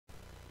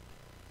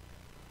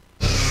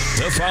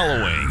The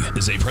following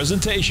is a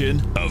presentation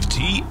of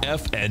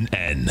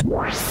TFNN.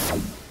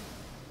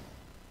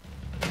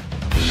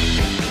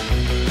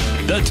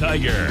 The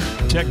Tiger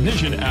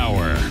Technician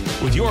Hour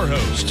with your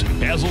host,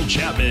 Basil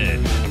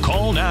Chapman.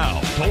 Call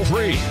now, toll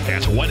free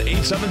at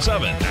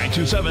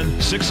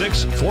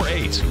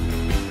 1-877-927-6648.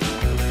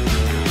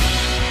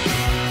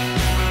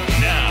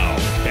 Now,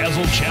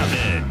 Basil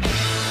Chapman.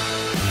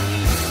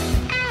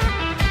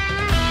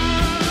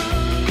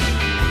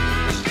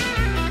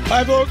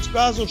 Hi folks,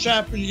 Basil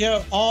Chapman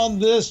here on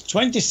this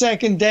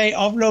 22nd day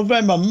of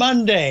November,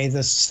 Monday,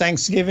 this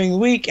Thanksgiving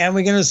week, and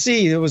we're going to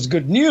see there was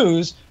good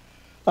news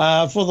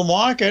for the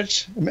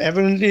market.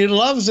 Evidently it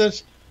loves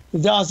it. The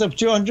Dow's up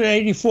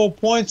 284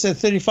 points at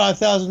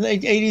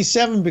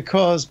 35,887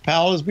 because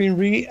Powell has been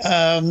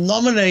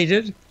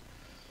nominated.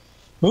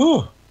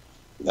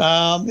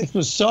 It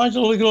was starting to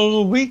look a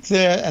little weak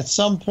there at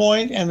some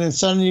point, and then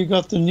suddenly you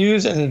got the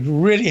news, and it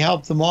really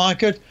helped the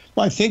market.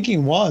 My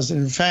thinking was,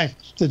 in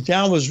fact, the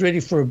Dow was ready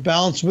for a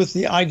bounce with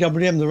the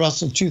IWM, the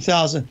Russell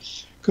 2000,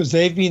 because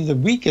they've been the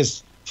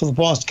weakest for the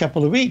past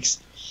couple of weeks.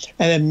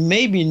 And then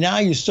maybe now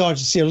you start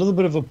to see a little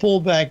bit of a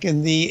pullback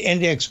in the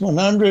index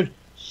 100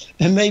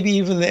 and maybe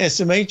even the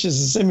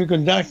SMHs, the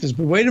semiconductors.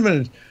 But wait a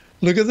minute,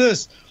 look at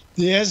this.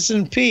 The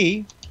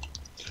S&P,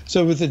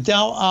 so with the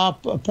Dow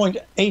up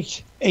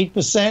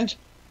 0.88%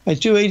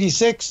 at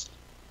 286,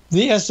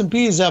 the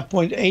S&P is up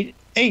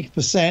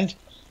 0.88%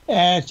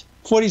 at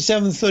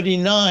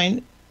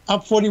 47.39,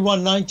 up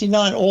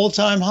 41.99,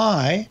 all-time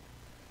high.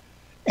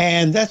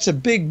 And that's a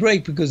big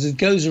break because it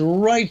goes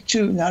right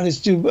to, now let's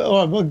do,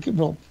 well,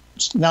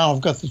 now I've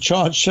got the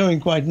chart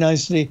showing quite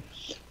nicely.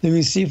 Let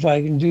me see if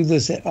I can do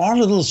this. They are a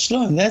little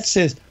slow, and that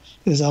says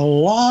there's a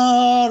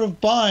lot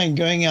of buying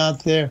going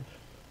out there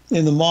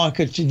in the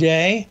market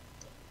today,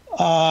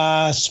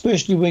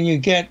 especially when you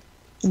get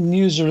a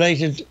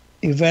news-related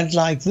event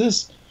like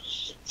this.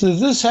 So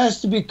this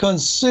has to be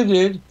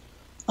considered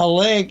a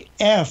leg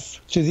F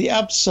to the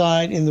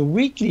upside in the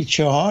weekly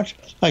chart.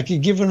 I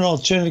could give an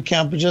alternative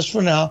count, but just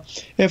for now,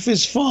 F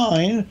is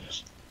fine.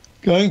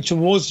 Going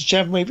towards the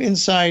Chapman wave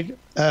inside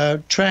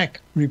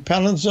track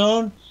repellent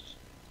zone.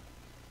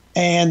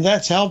 And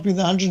that's helping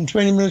the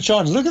 120-minute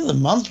chart. Look at the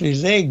monthly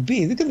leg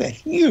B. Look at that,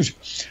 huge.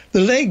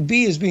 The leg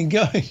B has been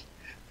going,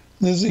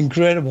 this is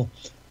incredible.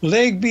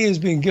 Leg B has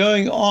been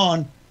going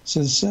on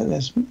since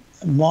that's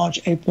March,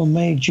 April,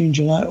 May, June,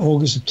 July,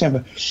 August,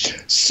 September.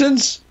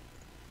 Since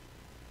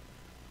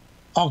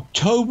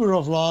October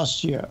of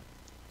last year,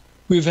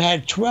 we've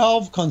had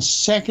 12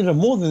 consecutive,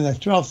 more than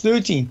that,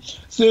 13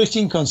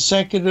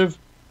 consecutive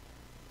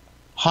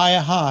higher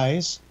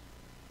highs.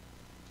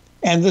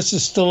 And this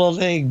is still a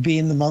leg B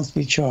in the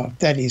monthly chart.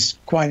 That is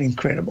quite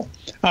incredible.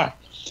 All right,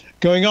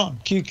 going on.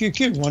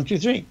 QQQ, 1, 2,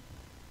 3.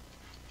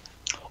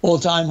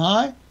 All-time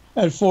high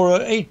at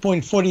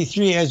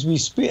 408.43 as we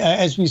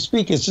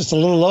speak. It's just a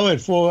little low at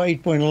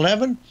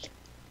 408.11.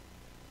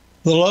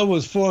 The low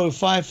was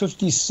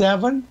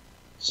 405.57.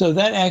 So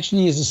that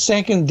actually is the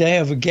second day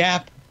of a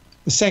gap,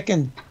 the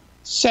second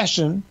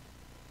session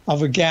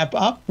of a gap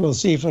up. We'll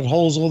see if it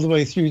holds all the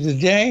way through the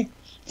day.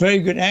 Very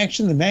good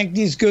action. The MACD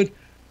is good.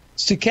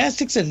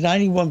 Stochastics at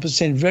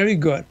 91%, very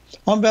good.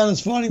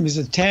 On-balance volume is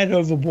a tad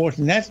overbought,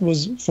 and that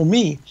was, for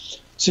me,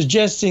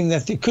 suggesting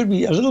that there could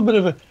be a little bit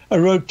of a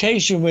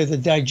rotation where the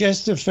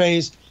digestive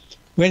phase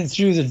went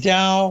through the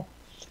Dow,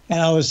 and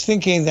I was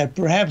thinking that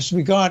perhaps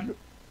we got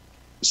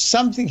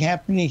something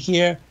happening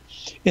here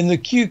in the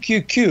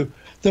QQQ.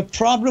 The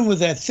problem with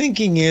that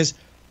thinking is,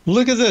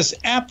 look at this,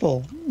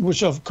 Apple,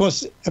 which of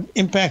course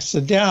impacts the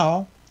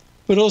Dow,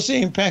 but also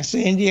impacts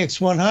the NDX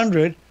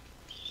 100.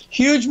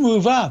 Huge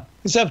move up.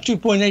 It's up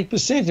 2.8% at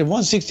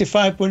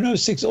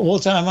 165.06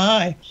 all-time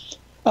high,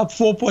 up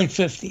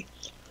 4.50.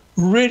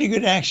 Really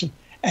good action.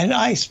 And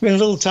I spent a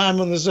little time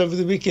on this over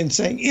the weekend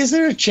saying, is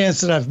there a chance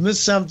that I've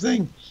missed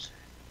something?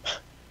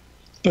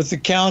 But the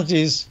count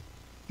is,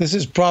 this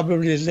is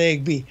probably a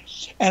leg B.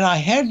 And I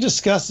had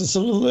discussed this a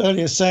little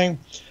earlier, saying,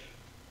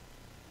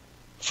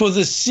 for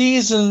the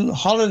season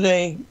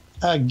holiday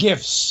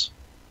gifts,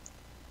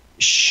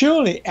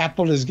 surely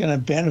Apple is going to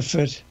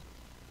benefit.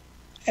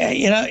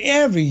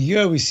 Every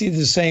year we see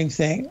the same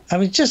thing. I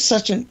mean, just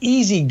such an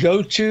easy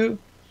go-to.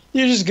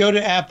 You just go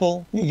to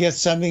Apple, you get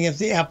something at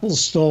the Apple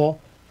store.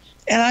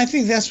 And I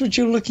think that's what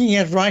you're looking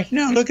at right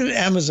now. Look at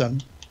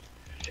Amazon.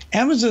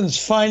 Amazon's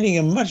finding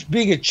a much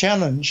bigger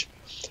challenge.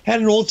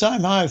 Had an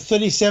all-time high of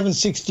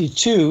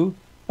 37.62,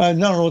 not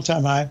an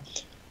all-time high,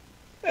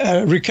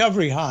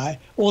 recovery high.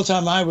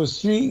 All-time high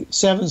was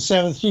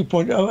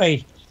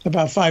 3.08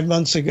 about 5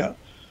 months ago.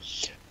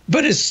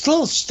 But it's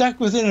still stuck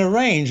within a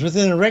range,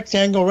 within a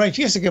rectangle range.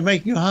 Yes, it can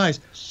make new highs,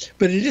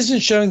 but it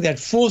isn't showing that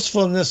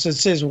forcefulness that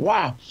says,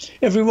 wow,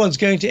 everyone's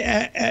going to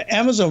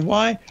Amazon.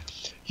 Why?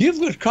 You've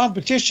got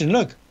competition.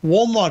 Look,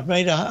 Walmart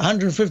made a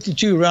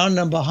 152 round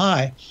number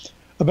high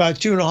about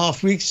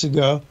 2.5 weeks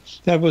ago.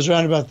 That was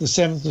around about the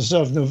 7th or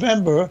so of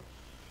November,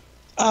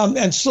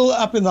 and still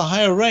up in the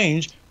higher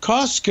range.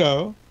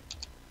 Costco,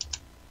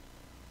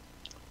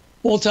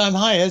 all-time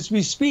high as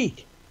we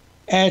speak.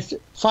 at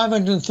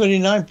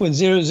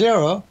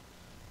 539.00.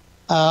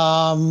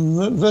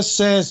 This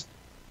says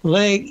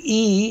leg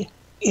E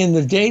in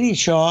the daily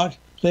chart,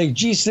 leg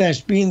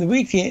G/B in the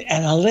weekly,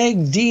 and a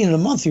leg D in the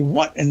monthly.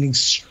 What an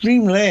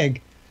extreme leg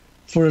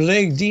for a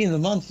leg D in the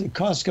monthly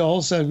Costco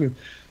Wholesale Group.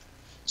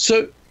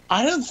 So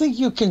I don't think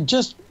you can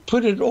just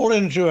put it all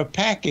into a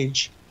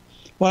package.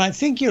 What I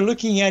think you're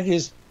looking at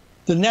is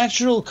the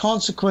natural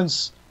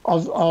consequence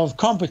of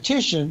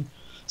competition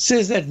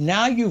says that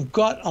now you've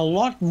got a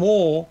lot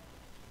more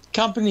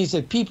companies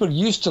that people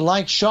used to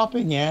like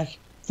shopping at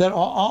that are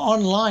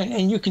online,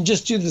 and you can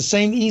just do the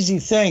same easy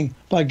thing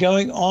by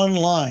going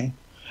online.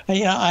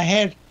 And I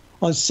had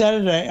on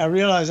Saturday, I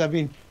realized I've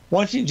been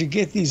wanting to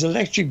get these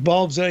electric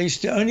bulbs that I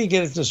used to only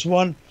get at this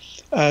one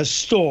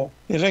store,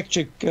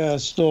 electric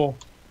store,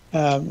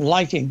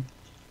 lighting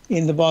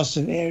in the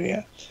Boston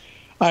area.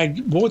 I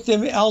bought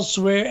them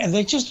elsewhere, and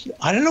they just,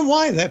 I don't know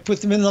why, they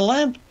put them in the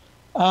lamp,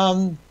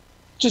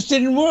 just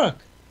didn't work.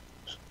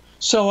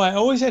 So I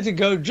always had to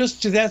go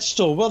just to that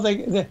store. Well,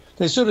 they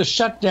sort of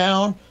shut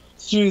down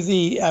through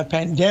the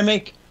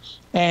pandemic,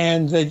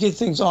 and they did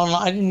things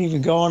online. I didn't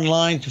even go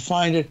online to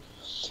find it.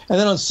 And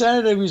then on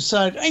Saturday, we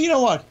decided, hey, you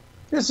know what?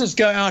 Let's just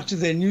go out to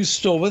their new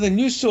store. Well, the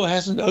new store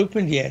hasn't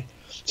opened yet.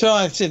 So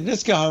I said,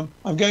 let's go home.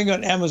 I'm going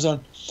on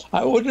Amazon.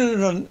 I ordered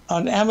it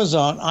on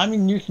Amazon. I'm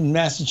in Newton,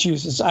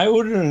 Massachusetts. I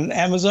ordered it on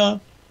Amazon.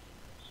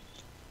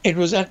 It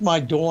was at my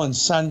door on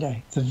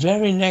Sunday. The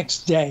very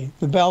next day,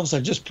 the bulbs,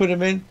 I just put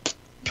them in.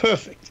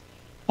 Perfect.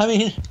 I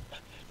mean,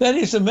 that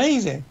is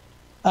amazing.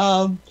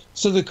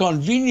 So the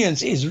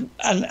convenience is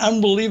an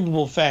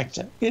unbelievable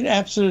factor. It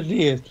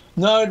absolutely is.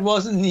 No, it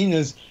wasn't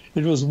Nina's.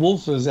 It was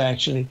Wolfer's,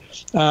 actually.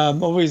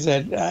 Always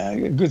had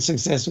good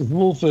success with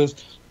Wolfer's.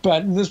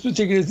 But in this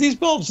particular, these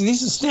bulbs,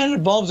 these are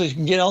standard bulbs that you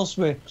can get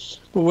elsewhere.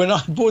 But when I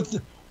bought,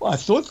 I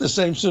thought the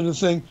same sort of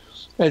thing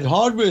at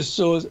hardware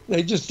stores.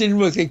 They just didn't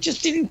work. They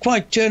just didn't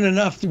quite turn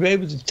enough to be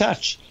able to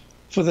touch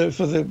to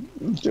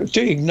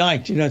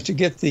ignite. To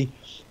get the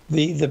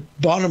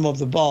bottom of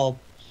the bulb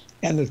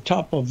and the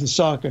top of the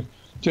socket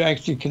to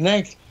actually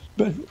connect.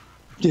 But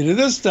did it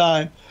this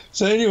time.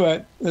 So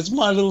anyway, that's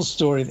my little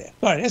story there.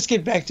 All right, let's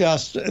get back to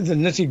the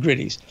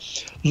nitty-gritties.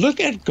 Look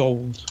at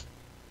gold.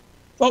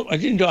 Oh, I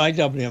didn't do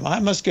IWM. I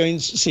must go in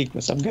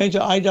sequence. I'm going to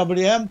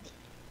IWM.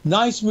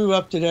 Nice move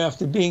up today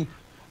after being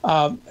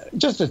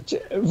just a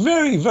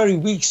very, very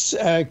weak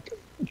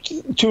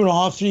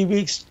 2.5, 3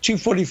 weeks,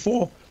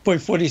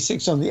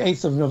 244.46 on the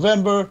 8th of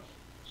November,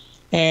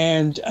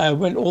 and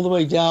went all the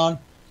way down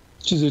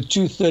to the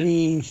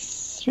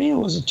 233, or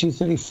was it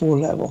 234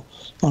 level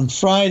on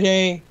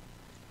Friday,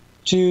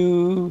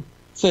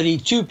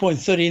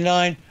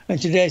 232.39, and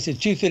today it's at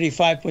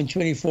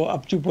 235.24,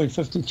 up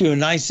 2.52. A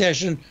nice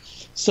session.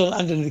 Still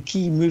under the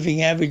key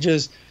moving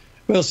averages.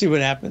 We'll see what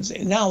happens.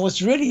 Now,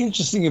 what's really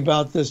interesting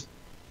about this,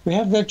 we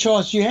have no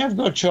charts. You have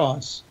no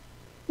charts.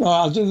 No,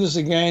 I'll do this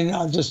again.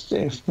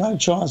 If no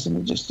charts, let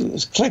me just do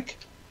this. Click.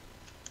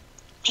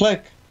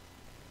 Click.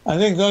 I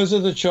think those are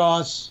the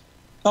charts.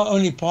 Oh,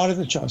 only part of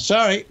the chart.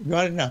 Sorry,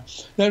 got it now.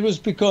 That was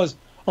because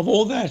of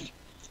all that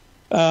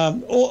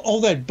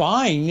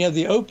buying near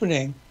the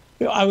opening.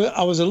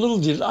 I was a little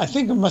delayed. I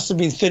think it must have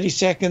been 30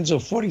 seconds or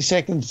 40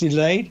 seconds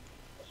delayed.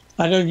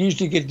 I don't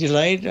usually get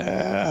delayed,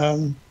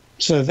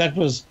 so that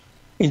was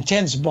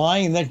intense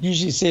buying, and that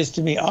usually says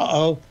to me,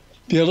 uh-oh,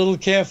 be a little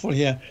careful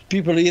here.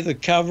 People are either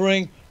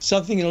covering,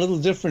 something a little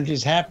different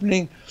is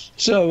happening.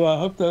 So I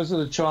hope those are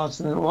the charts.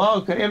 Well,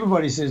 okay,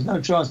 everybody says no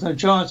charts, no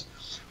charts.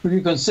 Would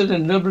you consider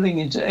nibbling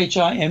into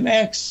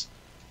HIMX?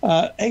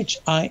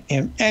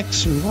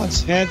 HIMX, we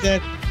once had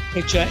that.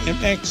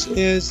 HIMX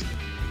is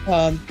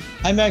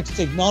IMAX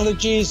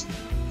Technologies.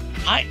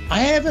 I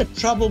have a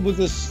trouble with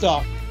this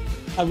stock.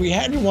 We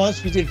had it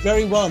once, we did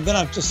very well, and then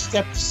I've just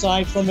stepped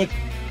aside from it.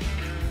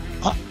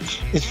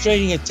 It's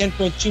trading at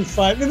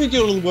 10.25. Let me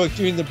do a little work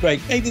during the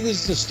break. Maybe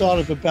this is the start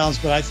of a bounce,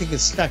 but I think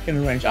it's stuck in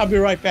a range. I'll be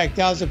right back.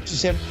 Dow's up to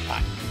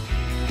 75.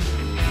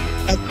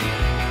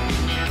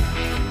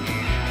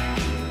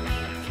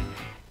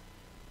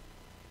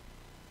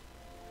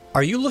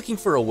 Are you looking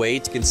for a way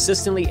to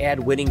consistently add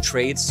winning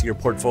trades to your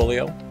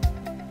portfolio?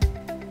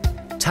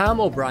 Tom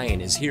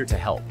O'Brien is here to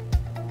help.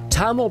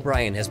 Tom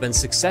O'Brien has been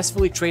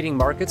successfully trading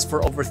markets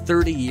for over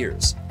 30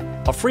 years.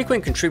 A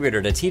frequent contributor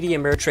to TD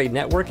Ameritrade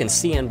Network and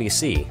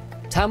CNBC,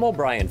 Tom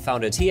O'Brien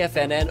founded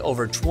TFNN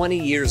over 20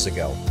 years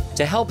ago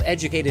to help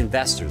educate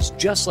investors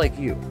just like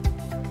you.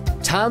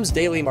 Tom's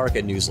daily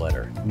market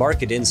newsletter,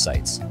 Market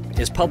Insights,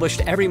 is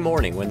published every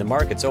morning when the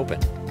markets open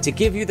to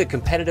give you the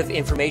competitive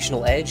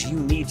informational edge you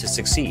need to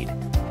succeed.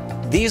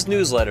 These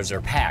newsletters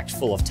are packed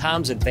full of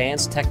Tom's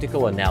advanced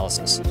technical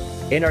analysis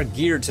and are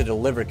geared to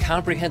deliver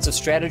comprehensive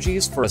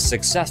strategies for a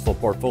successful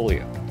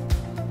portfolio.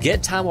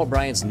 Get Tom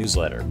O'Brien's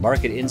newsletter,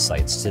 Market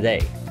Insights,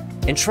 today,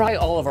 and try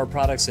all of our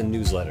products and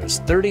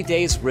newsletters 30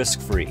 days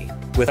risk-free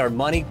with our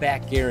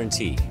money-back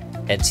guarantee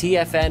at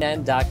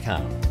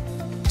TFNN.com.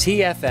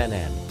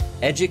 TFNN,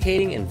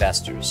 educating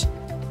investors.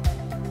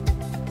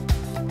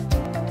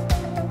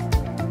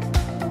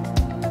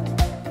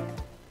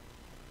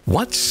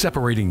 What's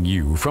separating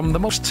you from the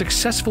most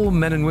successful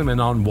men and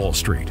women on Wall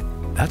Street?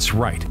 That's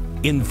right,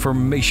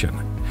 information.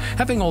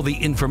 Having all the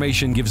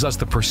information gives us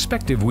the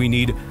perspective we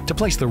need to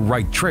place the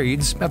right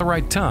trades at the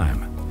right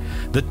time.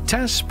 The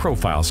TAS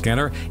Profile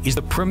Scanner is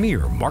the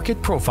premier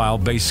market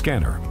profile-based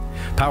scanner.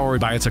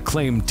 Powered by its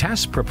acclaimed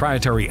TAS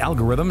proprietary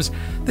algorithms,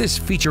 this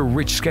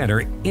feature-rich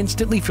scanner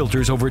instantly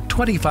filters over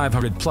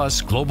 2,500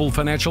 plus global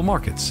financial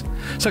markets,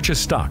 such as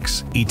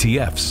stocks,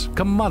 ETFs,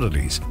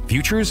 commodities,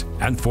 futures,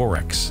 and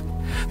Forex.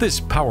 This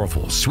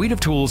powerful suite of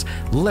tools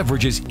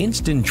leverages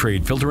instant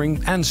trade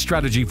filtering and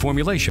strategy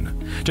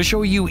formulation to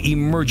show you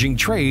emerging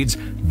trades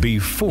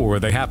before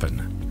they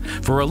happen.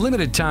 For a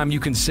limited time, you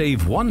can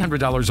save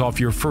 $100 off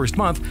your first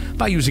month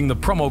by using the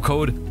promo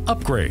code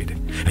UPGRADE,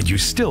 and you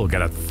still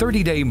get a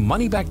 30-day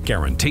money-back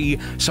guarantee,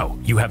 so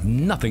you have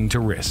nothing to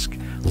risk.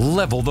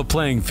 Level the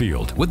playing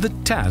field with the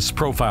TAS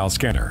Profile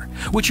Scanner,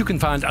 which you can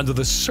find under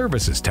the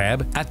Services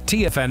tab at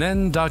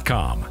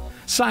TFNN.com.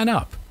 Sign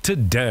up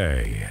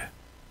today.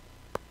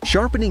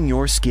 Sharpening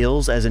your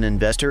skills as an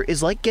investor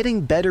is like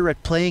getting better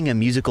at playing a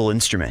musical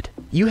instrument.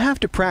 You have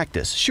to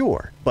practice,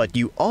 sure, but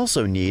you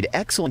also need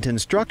excellent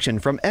instruction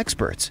from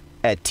experts.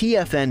 At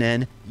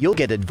TFNN, you'll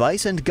get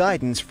advice and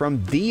guidance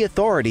from the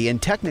authority in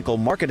technical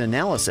market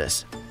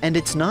analysis. And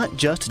it's not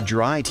just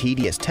dry,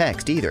 tedious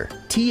text either.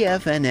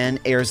 TFNN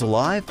airs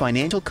live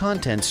financial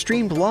content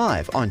streamed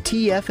live on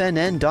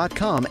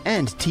TFNN.com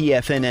and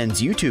TFNN's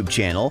YouTube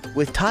channel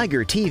with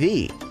Tiger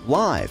TV,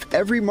 live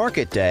every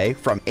market day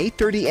from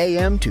 8:30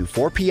 a.m. to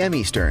 4 p.m.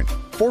 Eastern.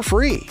 For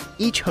free.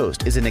 Each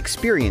host is an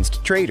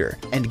experienced trader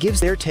and gives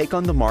their take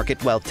on the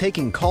market while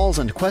taking calls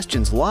and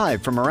questions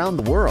live from around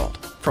the world.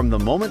 From the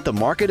moment the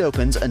market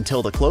opens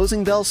until the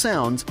closing bell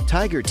sounds,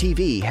 Tiger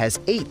TV has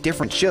 8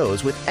 different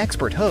shows with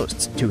expert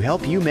hosts to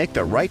help you make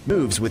the right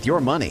moves with your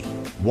money.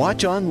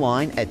 Watch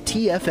online at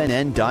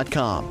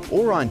TFNN.com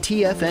or on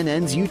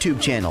TFNN's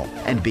YouTube channel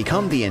and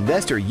become the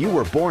investor you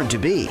were born to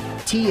be.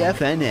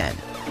 TFNN,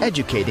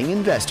 educating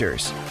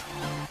investors.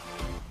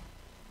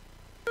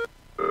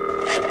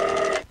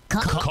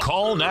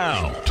 Call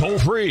now, toll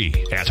free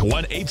at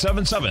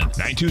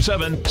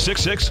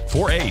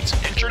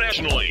 1-877-927-6648.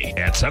 Internationally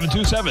at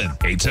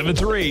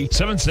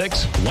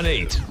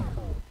 727-873-7618.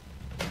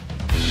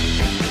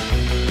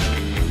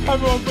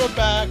 Everyone, we're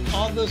back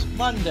on this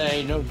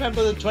Monday,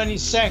 November the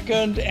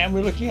 22nd, and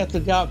we're looking at the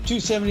Dow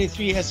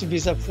 273,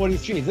 S&P's up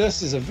 43.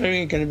 This is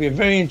going to be a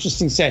very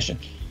interesting session.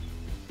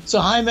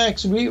 So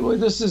Hincks,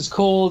 this is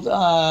called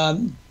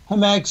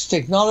Hincks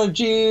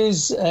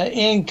Technologies,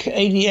 Inc.,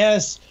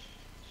 ADS.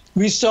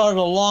 We started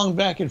along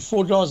back at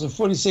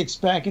 $4.46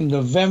 back in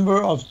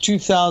November of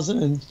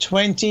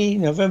 2020,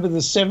 November the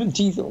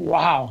 17th.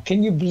 Wow,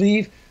 can you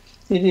believe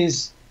it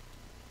is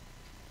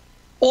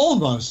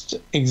almost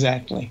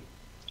exactly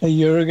a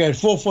year ago at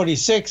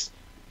 446?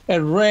 It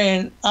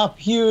ran up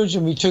huge,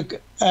 and we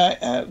took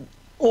a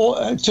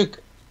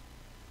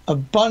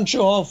bunch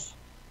off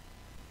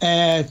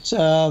at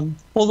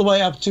all the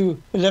way up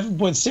to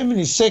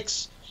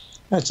 11.76.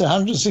 That's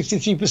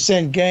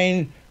 163%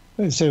 gain.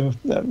 So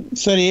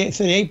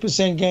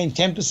 38% gain,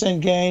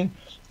 10% gain,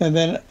 and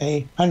then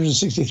a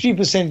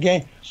 163%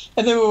 gain.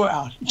 And then we were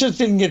out. Just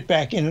didn't get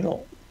back in at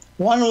all.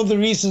 One of the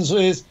reasons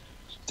is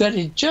that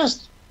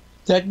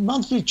that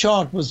monthly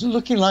chart was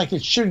looking like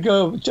it should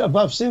go to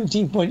above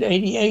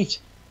 17.88,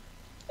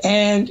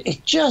 and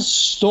it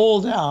just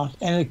stalled out,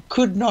 and it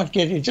could not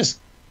get it. Just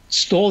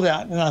stalled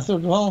out. And I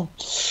thought, well,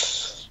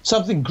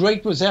 something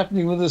great was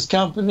happening with this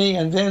company,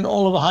 and then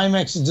all of the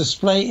Hincks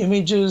display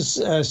images,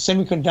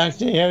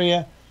 semiconductor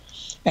area.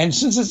 And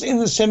since it's in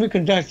the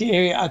semiconductor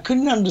area, I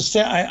couldn't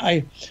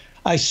understand.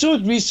 I saw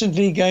it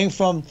recently going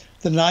from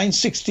the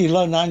 $9.60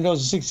 low,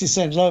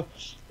 $9.60 low,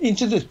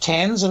 into the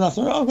 10s, and I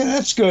thought, okay,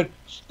 that's good.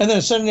 And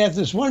then suddenly had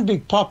this one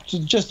big pop to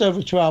just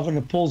over 12, and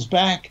it pulls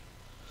back.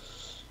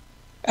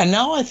 And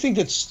now I think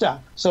it's stuck.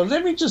 So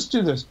let me just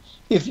do this.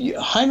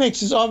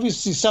 Hincks is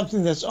obviously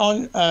something that's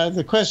on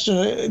the question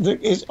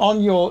is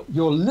on your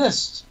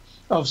list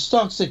of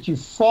stocks that you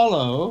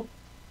follow,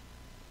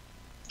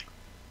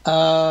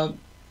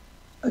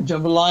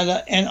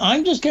 Jambalaya, and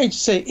I'm just going to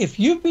say, if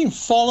you've been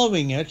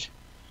following it,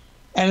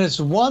 and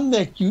it's one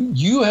that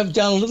you have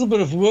done a little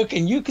bit of work,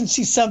 and you can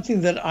see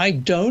something that I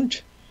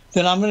don't,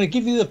 then I'm going to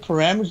give you the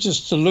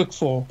parameters to look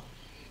for.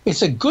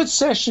 It's a good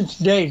session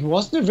today. It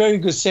wasn't a very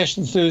good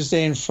session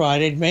Thursday and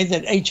Friday. It made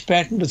that H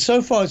pattern, but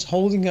so far it's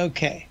holding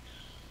okay.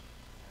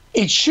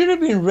 It should have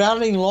been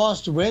rallying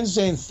last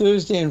Wednesday and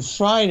Thursday and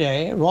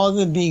Friday rather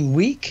than being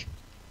weak.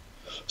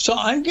 So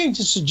I'm going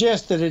to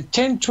suggest that at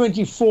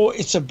 10.24,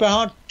 it's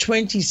about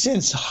 20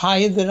 cents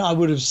higher than I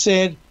would have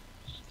said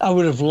I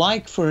would have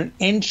liked for an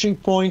entry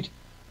point.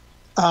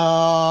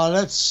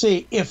 Let's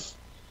see, if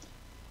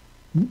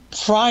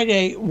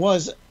Friday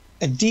was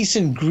a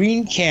decent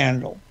green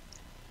candle,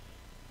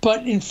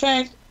 but in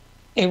fact,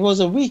 it was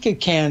a weaker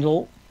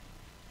candle,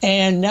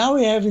 and now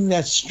we're having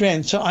that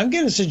strength. So I'm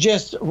going to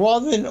suggest,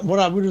 rather than what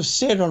I would have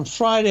said on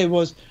Friday,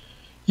 was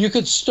you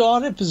could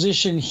start a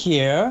position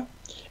here,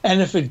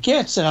 And if it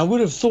gets, and I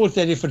would have thought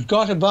that if it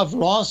got above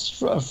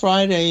last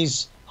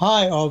Friday's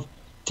high of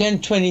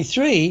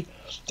 1023,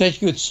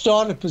 that you could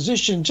start a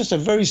position, just a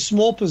very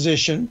small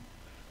position,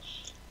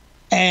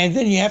 and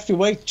then you have to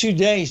wait 2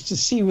 days to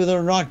see whether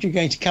or not you're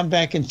going to come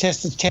back and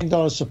test the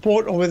 $10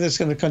 support or whether it's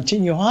going to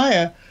continue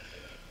higher.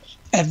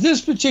 At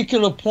this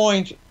particular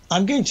point,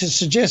 I'm going to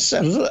suggest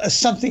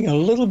something a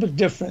little bit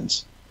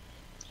different.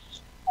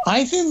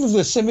 I think that the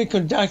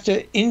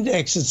semiconductor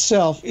index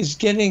itself is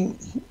getting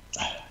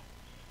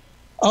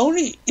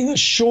only in a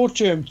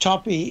short-term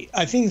toppy.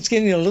 I think it's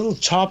getting a little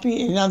toppy.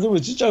 In other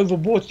words, it's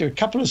overbought. There are a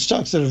couple of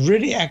stocks that have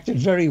really acted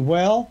very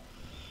well.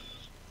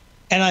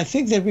 And I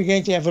think that we're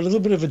going to have a little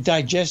bit of a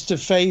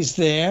digestive phase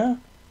there.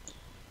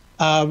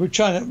 We're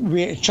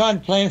trying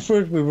to plan for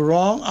it. We were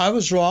wrong. I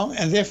was wrong.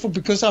 And therefore,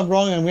 because I'm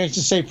wrong, I'm going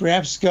to say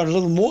perhaps it's got a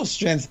little more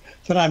strength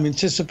than I'm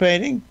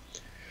anticipating.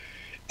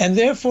 And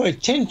therefore, at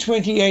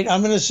 1028,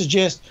 I'm going to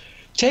suggest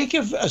take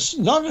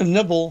not a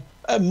nibble,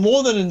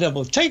 more than a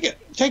nibble. Take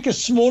a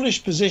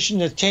smallish position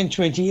at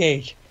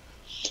 1028.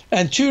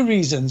 And 2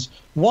 reasons.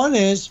 One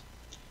is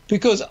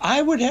because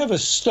I would have a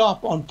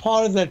stop on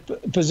part of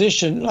that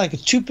position, like a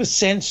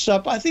 2%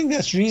 stop. I think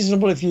that's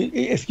reasonable if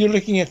you're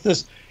looking at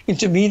this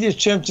intermediate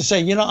term to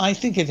say, I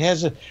think it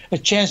has a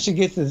chance to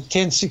get to the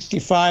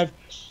 1065,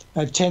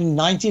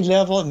 1090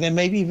 level, and then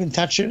maybe even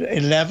touch it at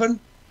 11.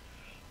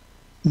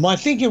 My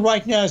thinking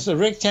right now is the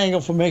rectangle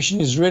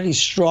formation is really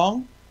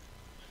strong.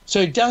 So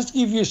it does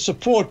give you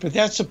support, but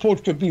that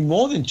support could be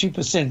more than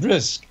 2%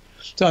 risk.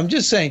 So I'm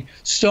just saying,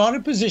 start a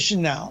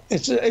position now.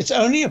 It's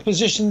only a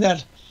position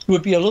that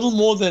would be a little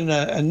more than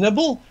a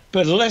nibble,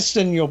 but less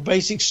than your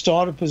basic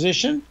starter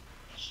position.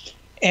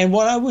 And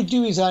what I would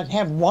do is I'd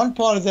have one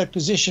part of that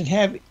position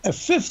have a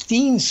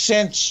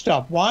 15-cent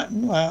stop. Why?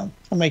 Well,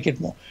 I'll make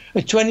it more.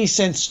 A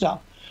 20-cent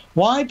stop.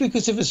 Why?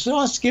 Because if it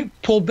starts to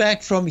get pulled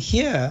back from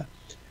here,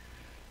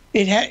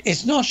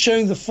 it's not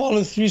showing the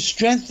follow-through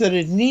strength that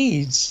it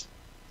needs.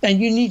 And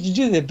you need to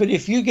do that. But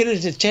if you get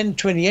it at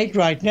 1028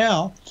 right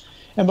now,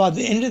 and by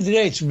the end of the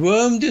day, it's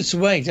wormed its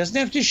way. It doesn't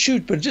have to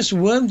shoot, but just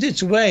wormed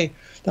its way.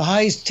 The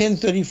high is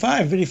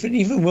 1035, but if it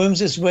even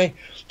worms its way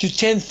to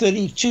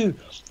 1032,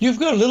 you've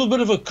got a little bit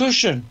of a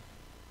cushion.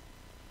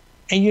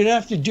 And you don't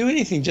have to do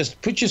anything.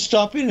 Just put your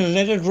stop in and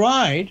let it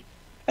ride.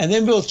 And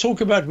then we'll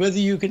talk about whether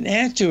you can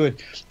add to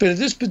it. But at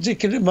this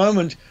particular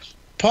moment,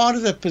 part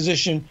of that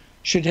position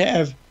should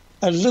have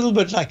a little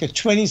bit like a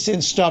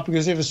 20-cent stop,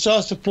 because if it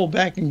starts to pull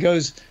back and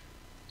goes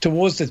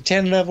towards the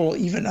 10 level or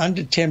even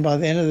under 10 by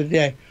the end of the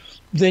day,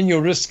 then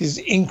your risk is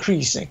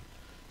increasing.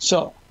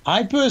 So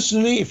I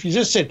personally, if you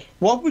just said,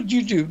 what would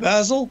you do,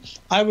 Basil?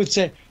 I would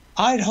say,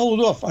 I'd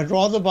hold off. I'd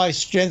rather buy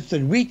strength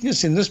than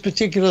weakness in this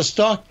particular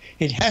stock.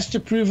 It has to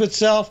prove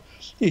itself.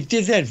 It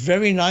did that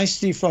very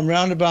nicely from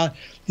around about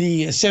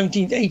the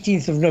 17th,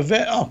 18th of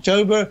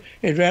October.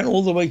 It ran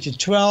all the way to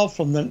 12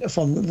 from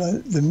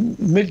the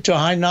mid to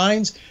high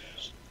 9s.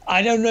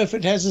 I don't know if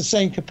it has the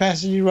same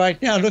capacity right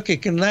now. Look,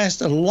 it can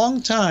last a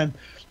long time,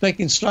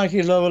 making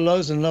slightly lower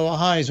lows and lower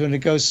highs when it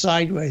goes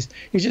sideways.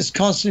 It just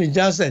constantly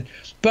does that.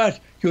 But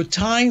your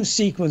time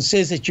sequence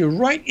says that you're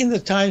right in the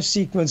time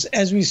sequence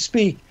as we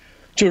speak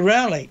to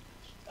rally.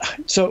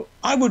 So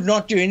I would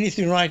not do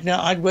anything right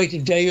now. I'd wait a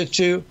day or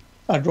two.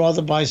 I'd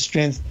rather buy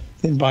strength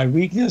than buy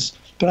weakness.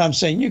 But I'm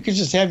saying you could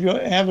just have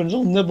a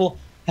little nibble,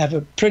 have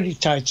a pretty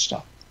tight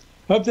stop.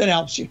 Hope that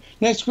helps you.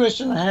 Next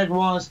question I had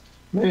was,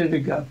 where did it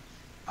go?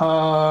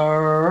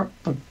 Wow,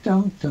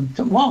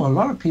 a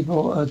lot of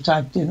people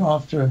typed in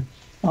after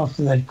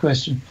that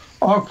question.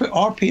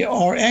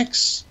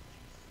 RPRX.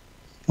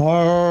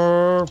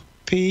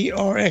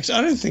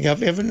 I don't think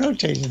I've ever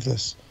notated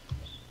this.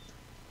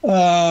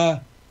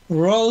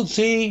 Rhodes,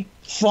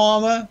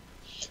 Farmer,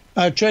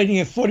 trading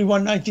at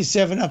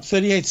 41.97, up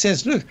 38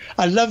 cents. Look,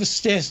 I love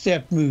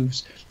stair-step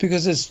moves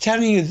because it's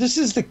telling you this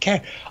is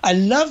the I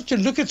love to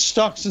look at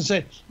stocks and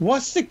say,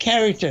 what's the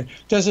character?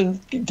 Does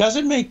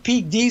it make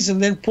peak Ds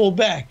and then pull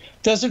back?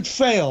 Does it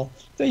fail?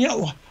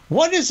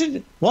 What is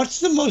it? What's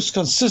the most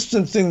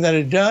consistent thing that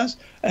it does?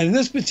 And in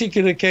this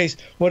particular case,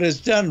 what it's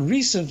done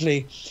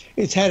recently,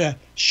 it's had a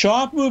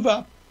sharp move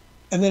up,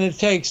 and then it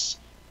takes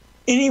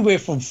anywhere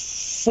from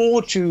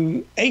 4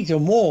 to 8 or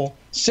more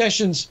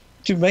sessions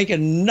to make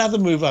another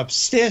move up,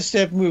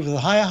 stair-step move with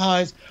higher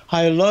highs,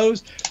 higher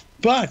lows.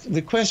 But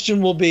the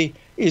question will be,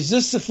 is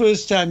this the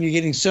first time you're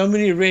getting so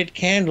many red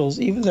candles,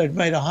 even though it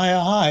made a higher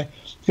high,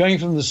 going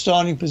from the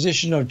starting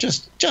position of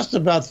just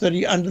about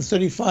under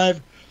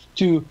 35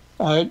 to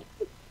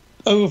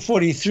over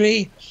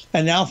 43,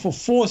 and now for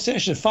 5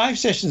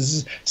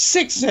 sessions,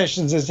 6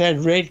 sessions has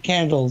had red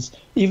candles,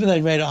 even though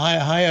it made a higher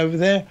high over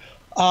there.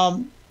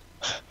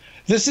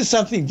 This is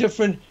something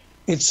different.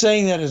 It's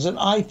saying that as an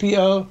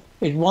IPO,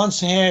 it once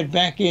had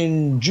back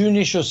in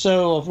June-ish or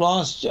so of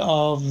last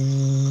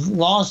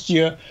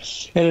year,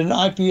 had an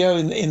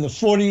IPO in the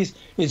 40s.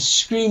 It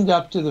screamed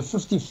up to the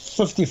 50,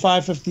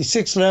 55,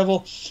 56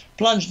 level,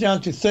 plunged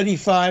down to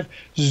 35,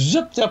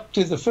 zipped up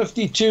to the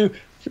 52,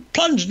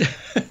 plunged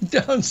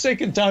down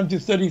second time to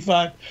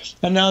 35,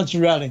 and now it's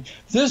rallying.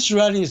 This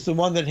rally is the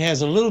one that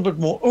has a little bit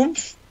more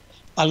oomph.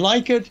 I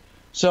like it.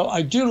 So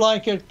I do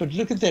like it, but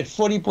look at that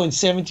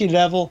 40.70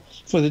 level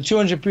for the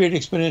 200-period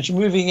exponential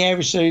moving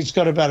average. So it's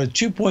got about a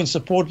 2-point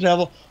support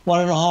level,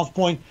 1.5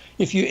 point.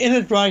 If you're in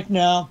it right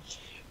now,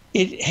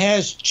 it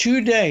has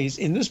 2 days.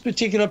 In this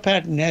particular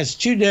pattern, it has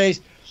 2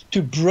 days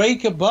to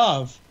break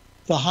above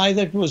the high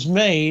that was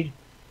made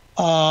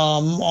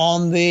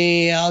on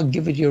the, I'll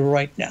give it you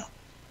right now.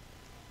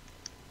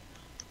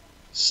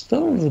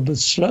 Still a little bit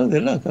slow there.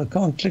 Look, I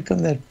can't click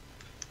on that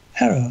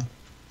arrow.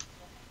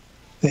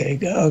 There you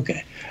go.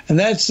 Okay. And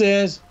that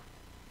says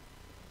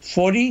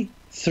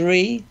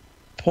 43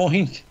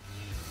 point,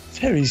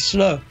 very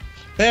slow.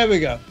 There we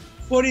go.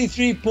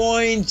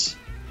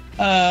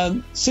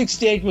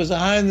 43.68 was a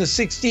high on the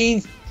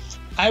 16th.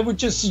 I would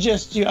just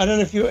suggest to you, I don't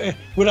know if you,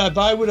 would I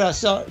buy, would I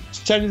sell?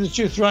 To tell you the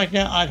truth right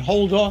now, I'd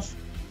hold off.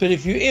 But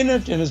if you're in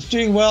it and it's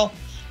doing well,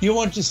 you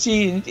want to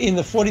see in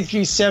the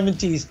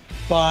 43.70s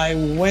by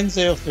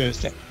Wednesday or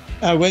Thursday,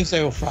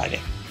 Wednesday or Friday.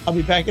 I'll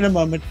be back in a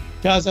moment.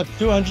 Dow's up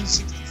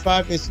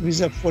 265,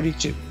 S&P's up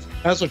 42.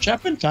 Basil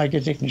Chapman, Tiger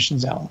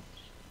Technicians Hour.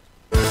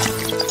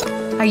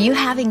 Are you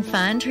having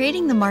fun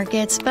trading the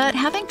markets but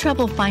having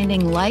trouble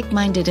finding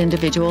like-minded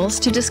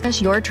individuals to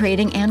discuss your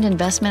trading and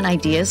investment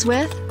ideas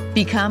with?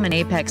 Become an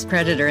apex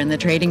predator in the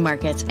trading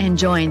markets and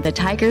join the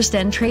Tiger's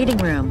Den Trading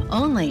Room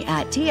only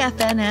at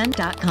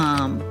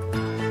TFNN.com.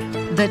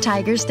 The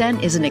Tiger's Den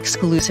is an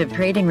exclusive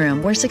trading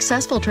room where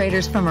successful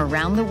traders from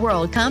around the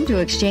world come to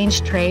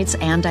exchange trades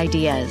and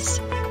ideas.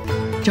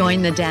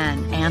 Join the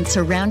den and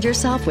surround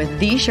yourself with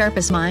the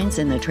sharpest minds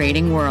in the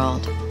trading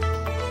world.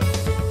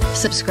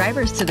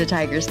 Subscribers to the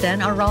Tiger's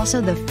Den are also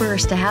the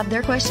first to have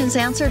their questions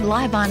answered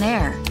live on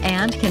air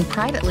and can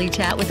privately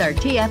chat with our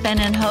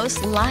TFNN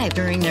hosts live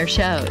during their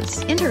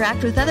shows.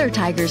 Interact with other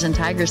Tigers and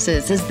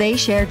Tigresses as they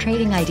share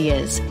trading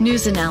ideas,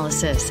 news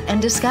analysis,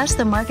 and discuss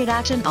the market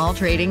action all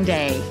trading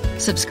day.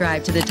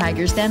 Subscribe to the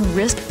Tiger's Den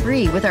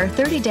risk-free with our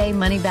 30-day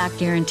money-back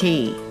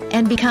guarantee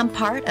and become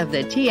part of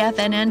the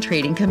TFNN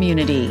trading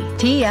community.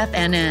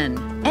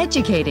 TFNN,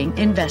 educating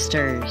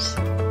investors.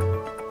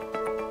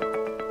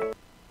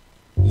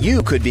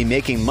 You could be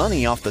making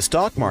money off the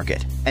stock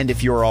market. And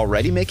if you're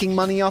already making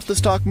money off the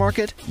stock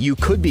market, you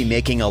could be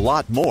making a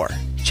lot more.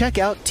 Check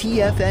out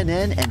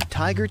TFNN and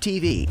Tiger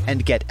TV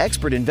and get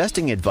expert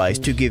investing advice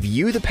to give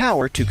you the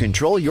power to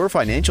control your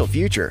financial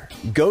future.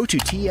 Go to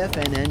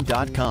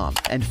TFNN.com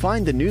and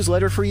find the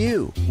newsletter for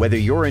you. Whether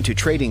you're into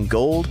trading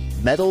gold,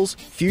 metals,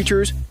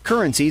 futures,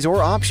 currencies,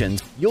 or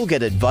options, you'll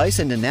get advice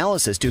and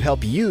analysis to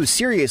help you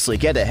seriously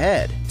get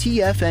ahead.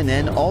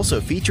 TFNN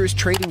also features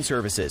trading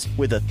services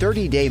with a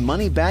 30-day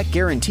money-back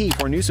guarantee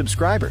for new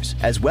subscribers,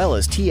 as well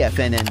as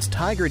TFNN's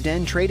Tiger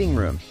Den Trading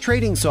Room,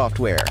 trading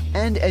software,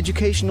 and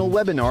educational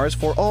webinars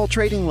for all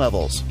trading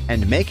levels.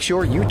 And make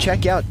sure you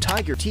check out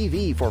Tiger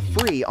TV for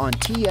free on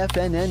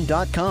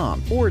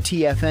TFNN.com or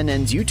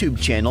TFNN's YouTube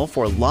channel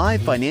for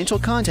live financial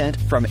content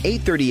from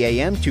 8:30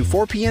 a.m. to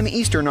 4 p.m.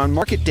 Eastern on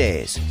market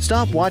days.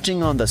 Stop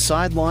watching on the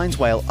sidelines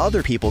while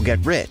other people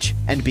get rich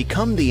and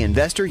become the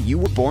investor you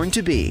were born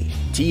to be.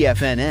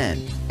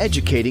 TFNN,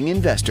 educating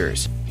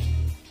investors.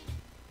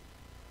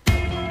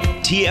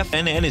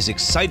 TFNN is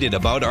excited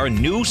about our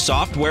new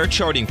software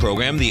charting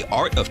program, The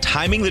Art of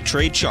Timing the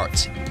Trade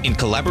Charts. In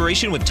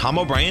collaboration with Tom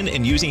O'Brien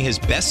and using his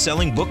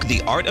best-selling book,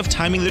 The Art of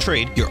Timing the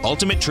Trade, Your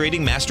Ultimate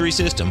Trading Mastery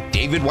System,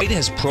 David White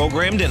has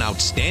programmed an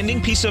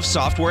outstanding piece of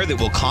software that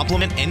will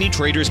complement any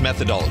trader's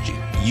methodology.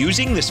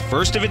 Using this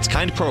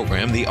first-of-its-kind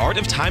program, The Art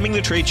of Timing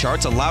the Trade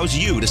Charts allows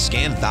you to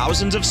scan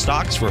thousands of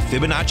stocks for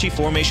Fibonacci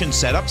formation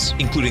setups,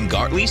 including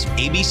Gartley's,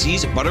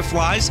 ABC's,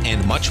 butterflies,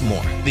 and much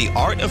more. The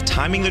Art of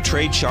Timing the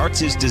Trade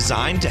Charts is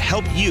designed to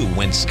help you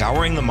when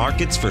scouring the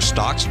markets for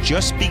stocks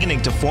just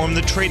beginning to form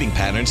the trading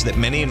patterns that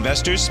many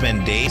investors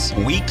spend days,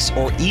 weeks,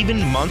 or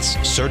even months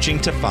searching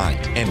to find.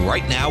 And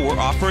right now, we're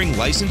offering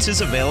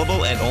licenses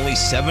available at only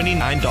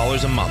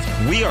 $79 a month.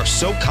 We are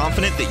so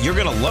confident that you're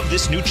going to love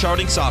this new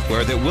charting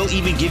software that will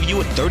even give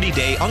you a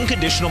 30-day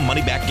unconditional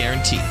money-back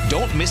guarantee.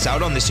 Don't miss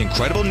out on this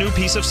incredible new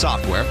piece of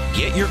software.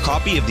 Get your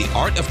copy of The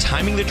Art of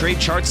Timing the Trade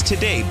Charts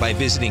today by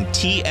visiting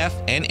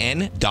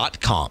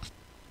TFNN.com.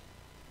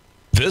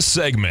 This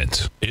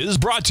segment is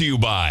brought to you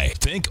by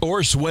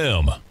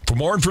Thinkorswim. For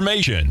more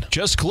information,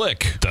 just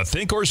click the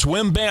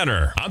Thinkorswim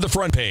banner on the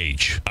front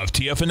page of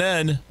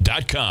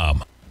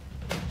TFNN.com.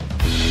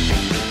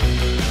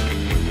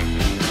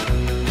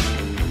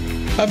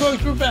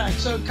 Folks, we're back.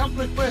 So a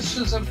couple of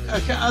questions,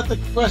 other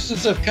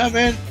questions have come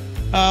in.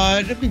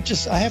 I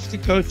have to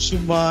go to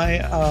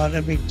my,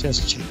 let me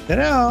just check that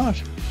out.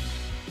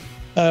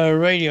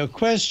 Radio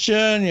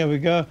question, here we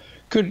go.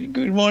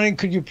 Good morning.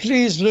 Could you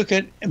please look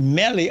at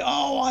Melly?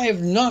 Oh, I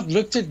have not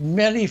looked at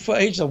Melly for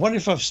ages. I wonder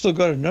if I've still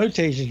got it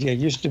notated here. It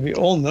used to be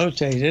all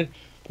notated,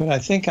 but I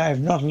think I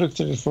have not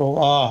looked at it for a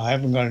while. I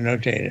haven't got it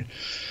notated.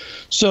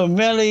 So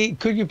Melly,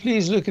 could you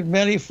please look at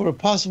Melly for a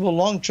possible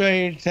long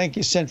trade? Thank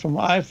you, sent from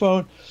my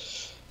iPhone.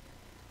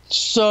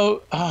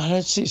 So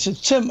let's see. So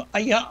Tim,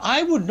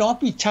 I would not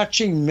be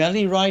touching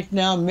Melli right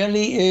now.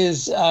 Melli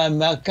is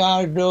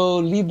Mercado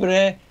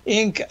Libre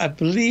Inc. I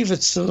believe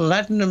it's a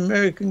Latin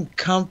American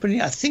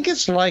company. I think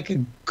it's like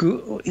a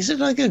Google. Is it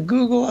like a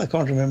Google? I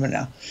can't remember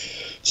now.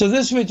 So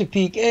this went to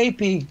peak A,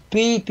 peak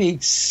B,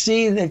 peak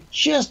C. They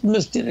just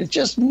missed it. It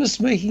just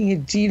missed making a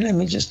D. Let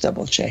me just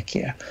double check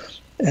here.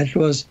 That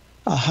was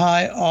a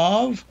high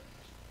of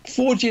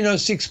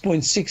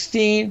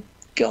 1406.16.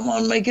 Come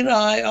on, make it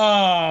high.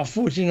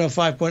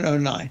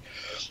 1405.09.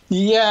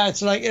 Yeah,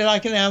 it's like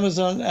an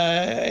Amazon.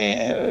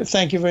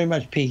 Thank you very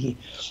much, Peaky.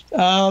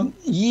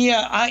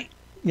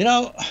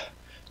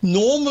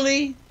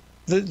 Normally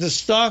the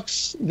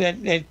stocks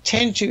that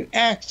tend to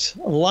act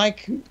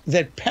like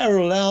that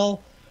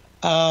parallel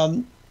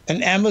an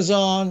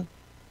Amazon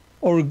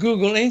or a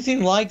Google,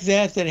 anything like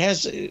that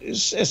has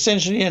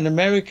essentially an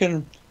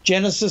American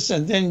genesis,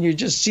 and then you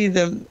just see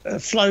them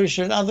flourish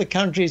in other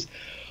countries.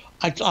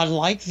 I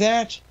like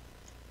that,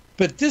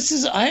 but this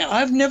is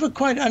I've never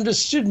quite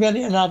understood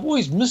many, and I've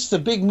always missed the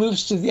big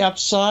moves to the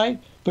upside.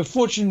 But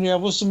fortunately,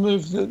 I've also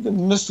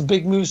missed the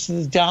big moves to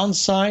the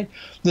downside.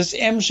 This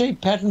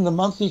M-shaped pattern, the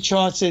monthly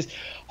chart says,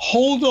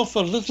 hold off a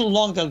little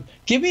longer.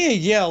 Give me a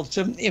yell,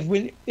 Tim,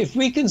 if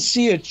we can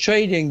see it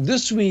trading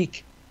this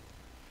week.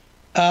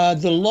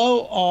 The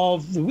low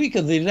of the week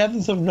of the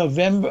 11th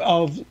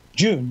of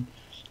June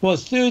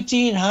was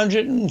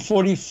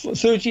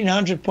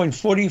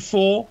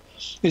 1300.44.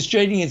 It's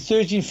trading at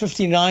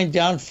 1359,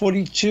 down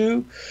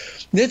 42.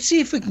 Let's see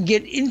if we can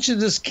get into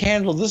this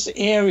candle, this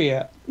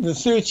area, the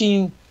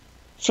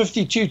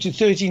 1352 to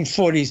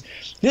 1340s.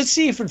 Let's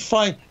see if it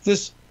finds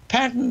this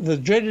pattern, the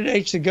dreaded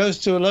H that goes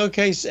to a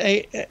lowercase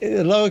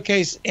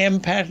m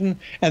pattern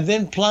and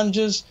then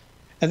plunges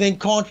and then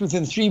can't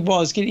within 3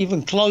 bars get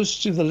even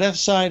close to the left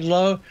side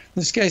low. In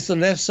this case, the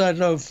left side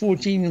low of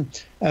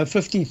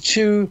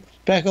 1452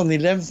 back on the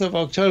 11th of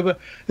October.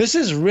 This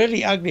is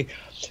really ugly.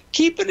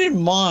 Keep it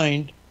in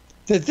mind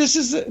that this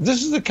is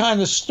the kind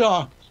of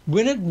stock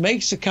when it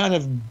makes a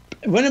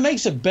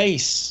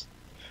base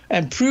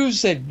and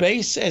proves that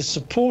base as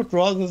support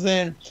rather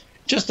than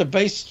just a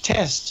base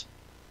test.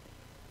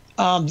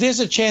 There's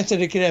a chance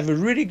that it could have a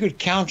really good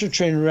counter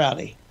trend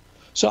rally.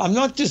 So I'm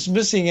not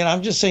dismissing it.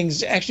 I'm just saying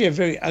it's actually a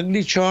very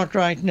ugly chart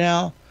right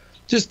now.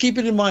 Just keep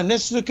it in mind.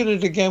 Let's look at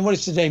it again. What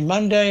is today?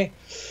 Monday.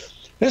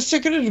 Let's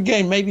look at it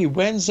again, maybe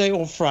Wednesday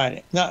or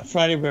Friday. No,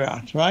 Friday we're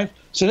out, right?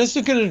 So let's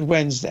look at it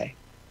Wednesday.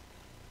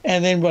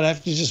 And then we'll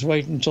have to just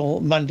wait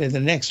until Monday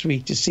the next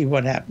week to see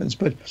what happens.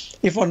 But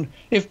if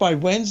by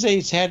Wednesday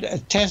it's had a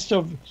test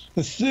of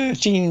the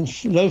 13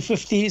 low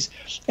 50s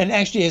and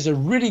actually has a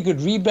really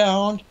good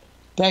rebound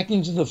back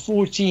into the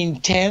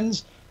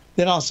 1410s,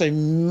 then I'll say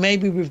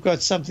maybe we've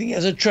got something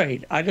as a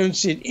trade. I don't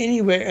see it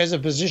anywhere as a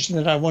position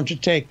that I want to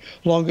take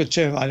longer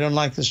term. I don't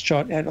like this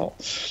chart at all.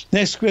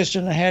 Next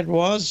question I had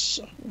was,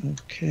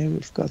 okay,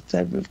 we've got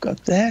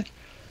that.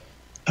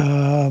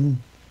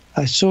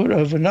 I saw it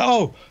overnight.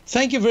 Oh,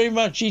 thank you very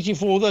much, GT,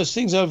 for all those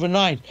things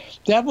overnight.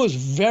 That was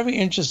very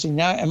interesting.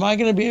 Now, am I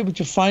going to be able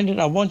to find it?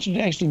 I wanted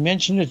to actually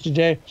mention it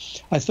today.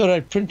 I thought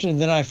I'd print it, and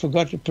then I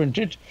forgot to print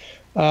it.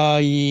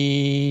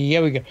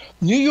 Here we go.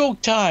 New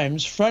York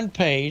Times front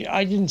page.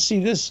 I didn't see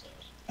this.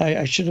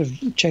 I should have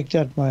checked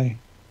out my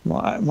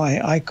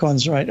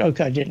icons right.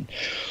 Okay, I didn't.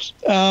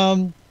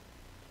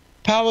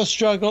 Power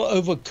struggle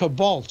over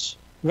cobalt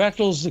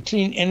rattles the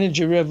clean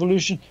energy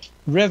revolution.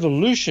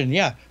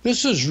 Yeah,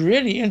 this was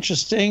really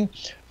interesting.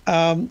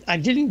 I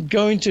didn't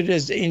go into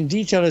it in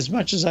detail as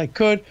much as I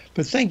could,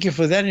 but thank you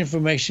for that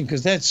information,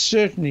 because that's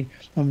certainly,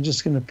 I'm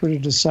just going to put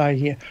it aside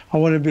here. I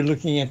want to be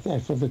looking at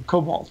that for the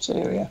cobalt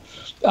area.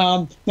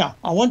 Now,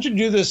 I want to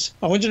do this.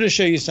 I wanted to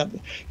show you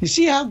something. You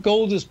see how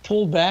gold is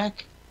pulled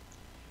back?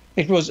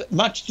 It was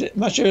much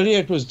earlier.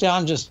 It was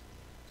down just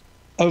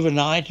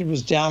overnight. It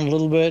was down a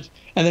little bit,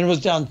 and then it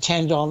was down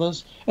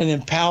 $10, and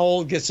then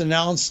Powell gets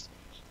announced,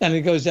 and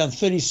it goes down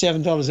 $37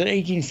 at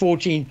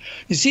 1814.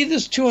 You see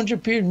this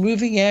 200-period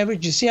moving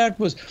average? You see how it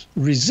was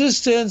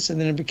resistance,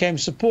 and then it became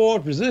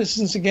support,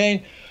 resistance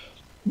again,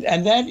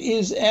 and that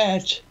is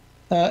at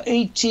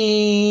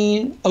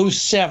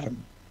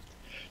 1807.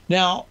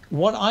 Now,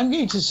 what I'm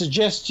going to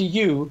suggest to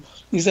you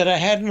is that I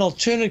had an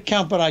alternate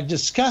count, but I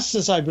discussed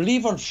this, I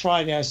believe, on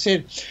Friday. I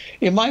said,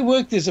 in my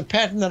work, there's a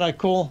pattern that I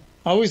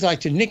always like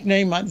to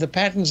nickname the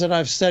patterns that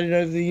I've studied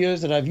over the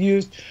years that I've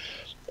used.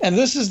 And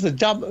this is the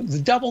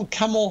double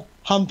camel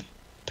hump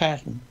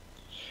pattern.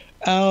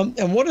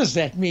 And what does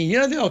that mean? You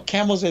know, there are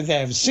camels that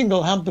have a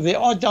single hump, but there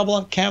are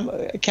double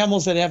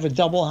camels that have a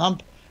double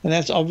hump, and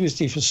that's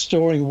obviously for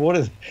storing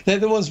water. They're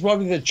the ones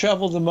probably that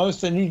travel the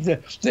most. They need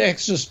the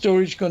extra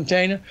storage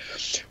container.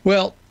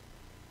 Well,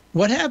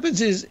 what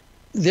happens is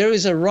there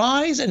is a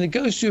rise, and it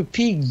goes to a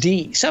peak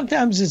D.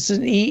 Sometimes it's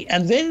an E,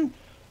 and then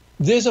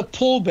there's a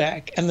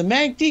pullback, and the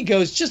MACD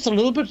goes just a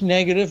little bit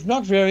negative,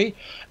 not very,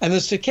 and the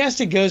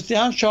stochastic goes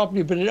down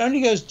sharply, but it only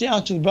goes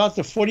down to about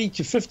the 40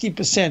 to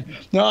 50%.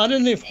 Now, I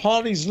don't know if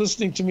Harley's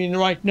listening to me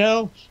right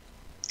now.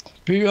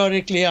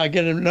 Periodically, I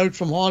get a note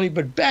from Harley,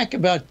 but back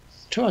about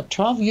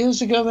 12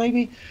 years ago,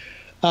 maybe,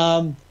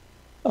 Harley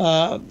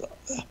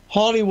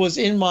was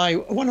in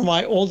one of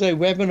my all-day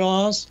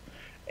webinars,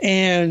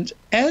 and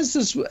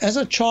as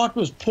a chart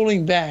was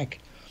pulling back,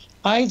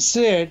 I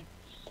said,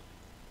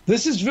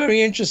 this is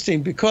very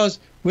interesting, because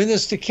when the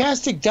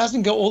stochastic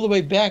doesn't go all the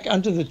way back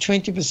under the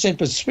 20%,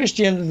 but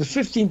especially under the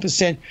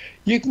 15%,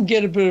 you can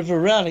get a bit of a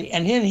rally.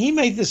 And then he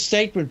made this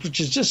statement, which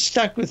has just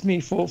stuck with me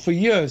for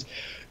years,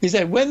 is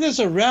that when there's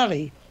a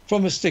rally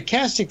from a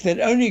stochastic that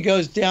only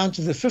goes down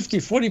to the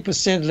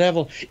 50-40%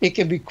 level, it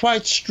can be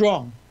quite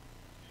strong.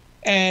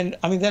 And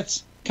I mean,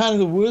 that's kind of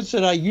the words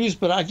that I use,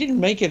 but I didn't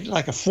make it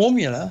like a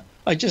formula.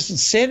 I just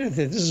said it,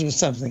 that this was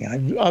something I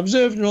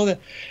observed and all that.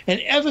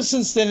 And ever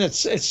since then, it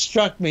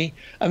struck me.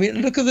 I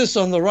mean, look at this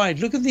on the right.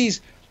 Look at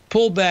these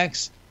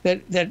pullbacks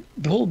that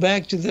pull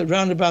back to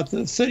around about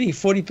the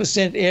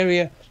 30-40%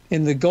 area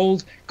in the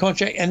gold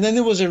contract. And then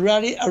there was a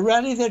rally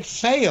that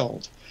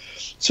failed.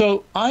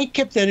 So I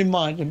kept that in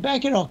mind. And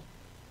back in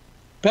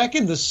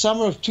the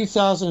summer of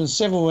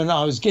 2007, when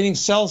I was getting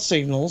sell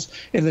signals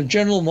in the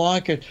general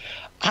market,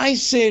 I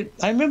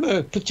remember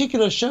a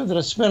particular show that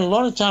I spent a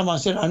lot of time. I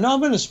said, I know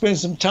I'm going to spend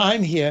some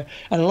time here,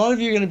 and a lot of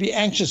you are going to be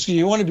anxious because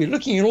you want to be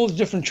looking at all the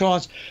different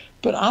charts.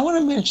 But I want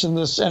to mention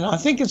this, and I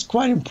think it's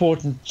quite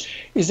important,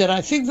 is that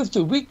I think that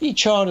the weekly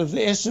chart of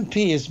the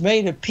S&P has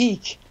made a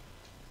peak,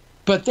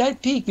 but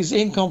that peak is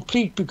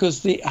incomplete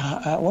because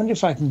I wonder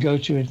if I can go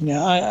to it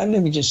now.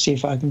 Let me just see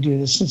if I can do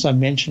this since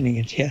I'm mentioning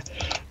it here.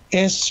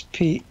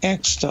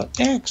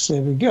 SPX.X,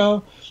 there we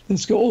go.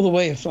 Let's go all the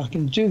way, if I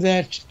can do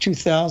that,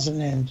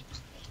 2007.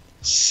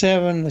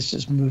 Let's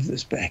just move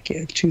this back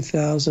here.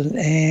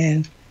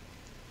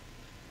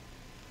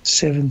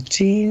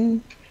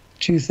 2017,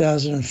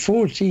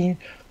 2014,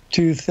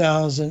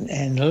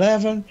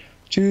 2011,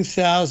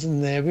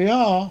 2000. There we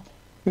are.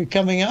 We're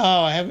coming. Oh,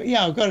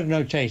 I've got it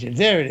notated.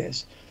 There it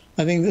is.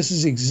 I think this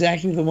is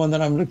exactly the one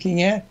that I'm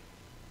looking at.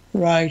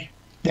 Right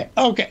there.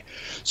 Okay.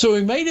 So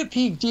we made a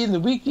peak D in the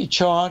weekly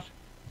chart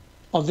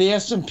of the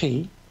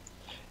S&P.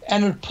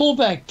 And it pulled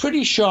back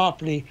pretty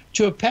sharply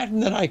to a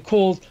pattern that I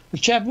called the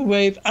Chapman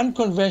wave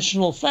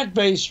unconventional flat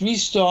base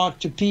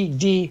restart to peak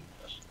D,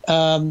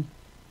 and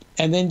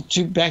then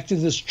back to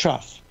this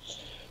trough.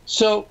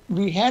 So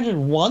we had it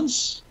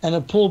once and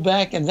it pulled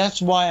back, and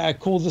that's why I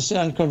called this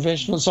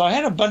unconventional. So I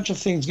had a bunch of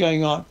things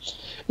going on.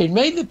 It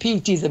made the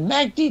peak D. The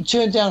MACD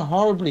turned down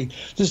horribly.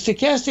 The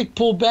stochastic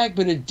pulled back,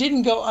 but it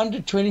didn't go under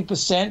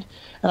 20%.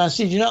 And I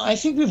said, I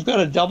think we've got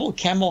a double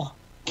camel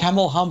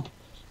hump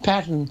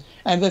pattern,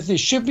 and that there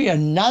should be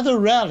another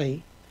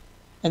rally,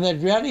 and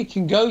that rally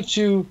can go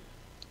to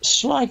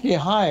slightly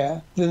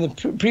higher than the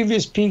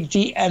previous peak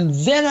D, and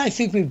then I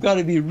think we've got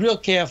to be real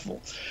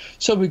careful.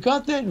 So we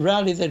got that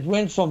rally that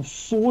went from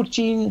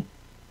the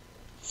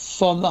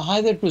high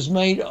that was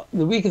made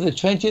the week of the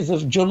 20th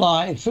of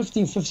July at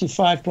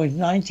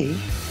 1555.90,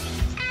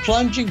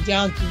 plunging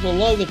down to the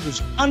low that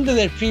was under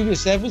that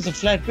previous level, the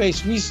flat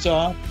base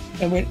restart,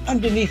 and went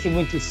underneath and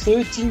went to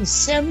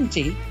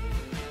 1370.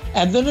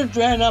 And then it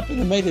ran up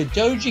and it made a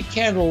doji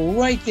candle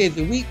right there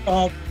the week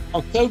of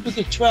October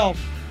the 12th.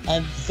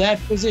 And that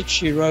was it,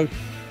 she wrote.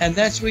 And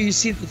that's where you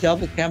see the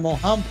double camel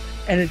hump.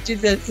 And it did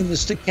that in the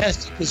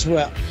stochastic as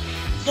well.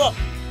 So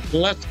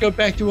let's go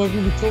back to what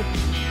we were talking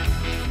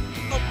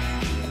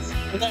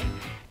about.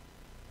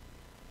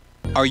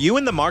 Are you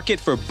in the market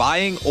for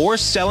buying or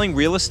selling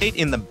real estate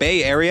in the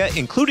Bay Area,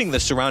 including the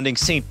surrounding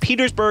St.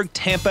 Petersburg,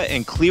 Tampa,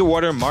 and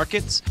Clearwater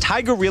markets?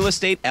 Tiger Real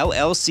Estate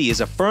LLC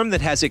is a firm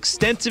that has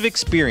extensive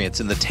experience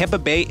in the Tampa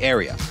Bay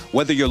area.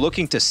 Whether you're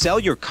looking to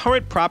sell your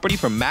current property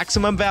for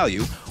maximum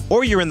value,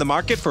 or you're in the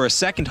market for a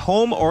second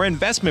home or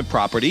investment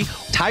property,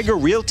 Tiger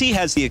Realty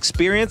has the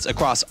experience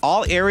across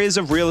all areas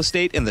of real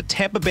estate in the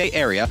Tampa Bay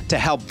area to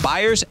help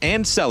buyers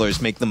and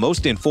sellers make the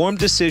most informed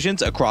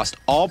decisions across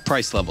all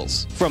price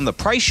levels. From the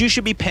price you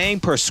should be paying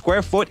per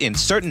square foot in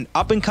certain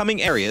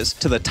up-and-coming areas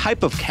to the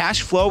type of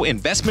cash flow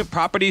investment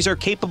properties are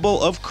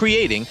capable of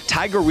creating,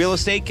 Tiger Real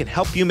Estate can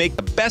help you make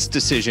the best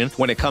decision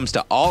when it comes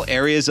to all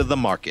areas of the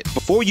market.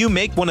 Before you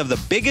make one of the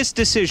biggest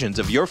decisions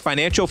of your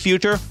financial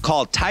future,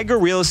 call Tiger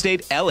Real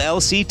Estate LLC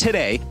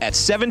today at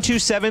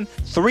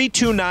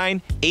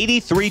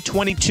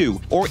 727-329-8322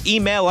 or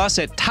email us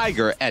at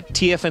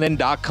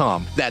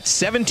tiger@tfnn.com. That's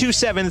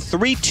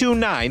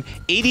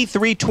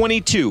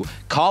 727-329-8322.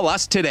 Call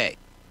us today.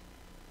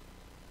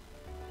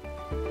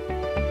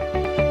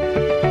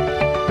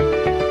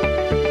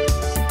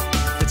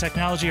 The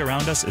technology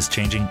around us is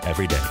changing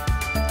every day.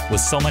 With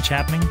so much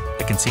happening,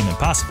 it can seem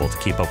impossible to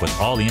keep up with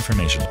all the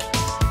information.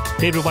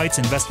 David White's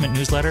investment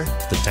newsletter,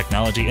 The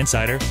Technology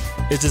Insider,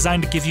 is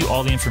designed to give you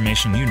all the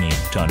information you need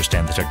to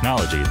understand the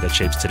technology that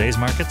shapes today's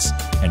markets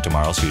and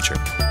tomorrow's future.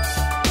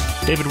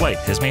 David White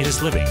has made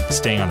his living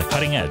staying on the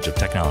cutting edge of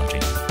technology.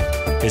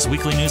 His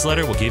weekly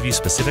newsletter will give you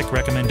specific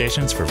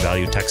recommendations for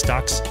value tech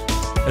stocks,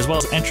 as well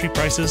as entry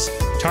prices,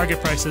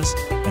 target prices,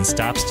 and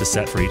stops to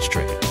set for each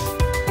trade.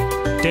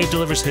 Dave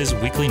delivers his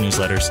weekly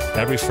newsletters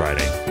every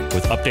Friday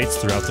with updates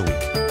throughout the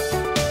week.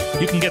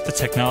 You can get the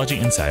Technology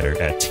Insider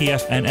at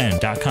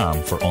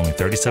TFNN.com for only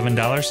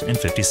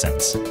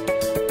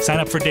 $37.50. Sign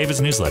up for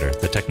David's newsletter,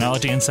 The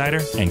Technology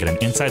Insider, and get an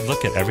inside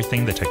look at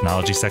everything the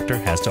technology sector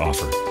has to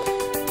offer.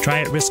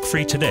 Try it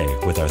risk-free today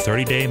with our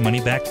 30-day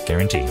money-back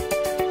guarantee.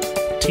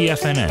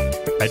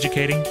 TFNN,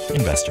 educating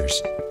investors.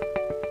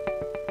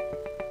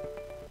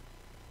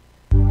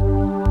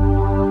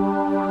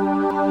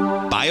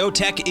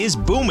 Biotech is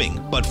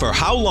booming, but for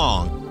how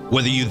long?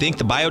 Whether you think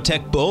the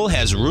biotech bull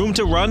has room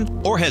to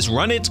run or has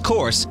run its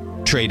course,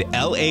 trade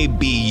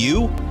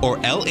LABU or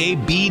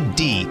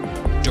LABD.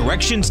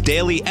 Direction's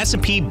daily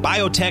S&P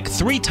Biotech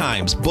 3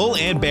 times bull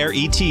and bear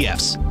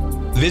ETFs.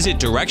 Visit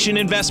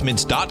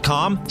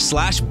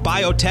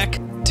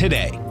directioninvestments.com/biotech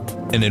today.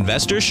 An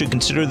investor should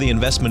consider the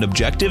investment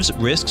objectives,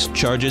 risks,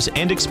 charges,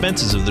 and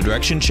expenses of the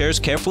Direction shares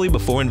carefully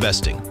before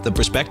investing. The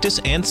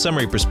prospectus and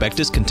summary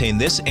prospectus contain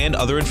this and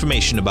other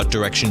information about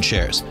Direction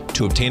shares.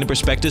 To obtain a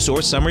prospectus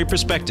or summary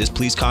prospectus,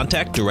 please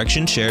contact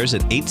Direction shares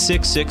at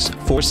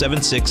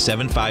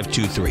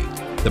 866-476-7523.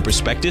 The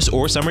prospectus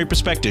or summary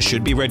prospectus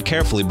should be read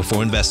carefully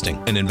before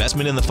investing. An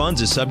investment in the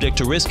funds is subject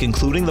to risk,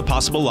 including the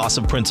possible loss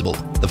of principal.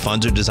 The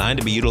funds are designed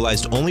to be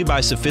utilized only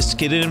by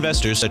sophisticated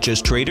investors such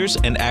as traders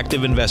and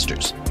active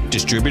investors.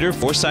 Distributor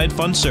Foreside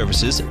Fund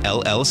Services,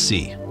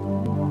 LLC.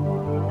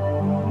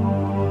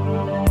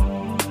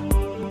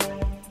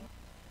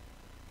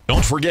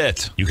 Don't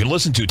forget, you can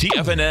listen to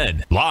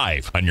TFNN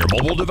live on your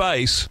mobile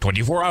device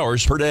 24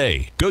 hours per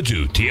day. Go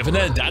to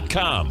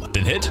TFNN.com,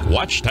 then hit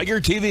Watch Tiger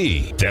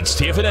TV. That's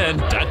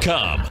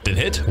TFNN.com, then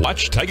hit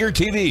Watch Tiger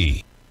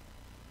TV.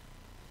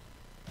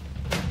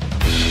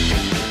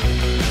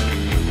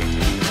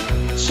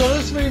 So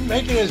let's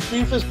make it as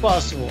brief as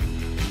possible.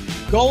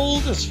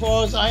 Gold, as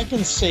far as I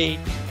can see,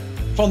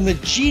 from the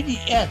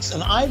GDX,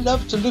 and I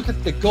love to look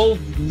at the gold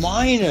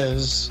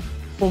miners.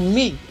 For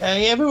me,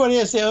 everybody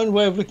has their own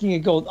way of looking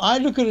at gold. I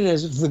look at it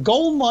as if the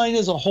gold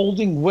miners are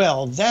holding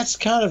well. That's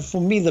kind of,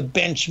 for me, the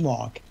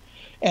benchmark.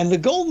 And the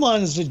gold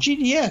miners, the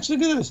GDX,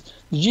 look at this.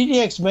 The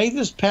GDX made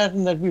this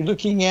pattern that we're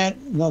looking at.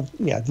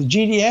 The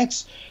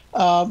GDX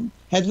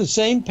had the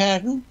same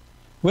pattern,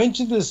 went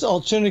to this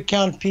alternate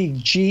count peak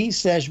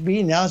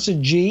G/B. Now it's a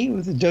G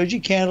with the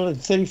doji candle at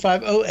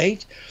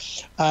 35.08.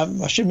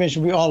 I should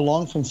mention we are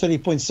long from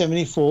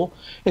 30.74.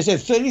 It's at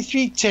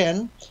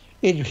 33.10.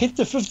 It hit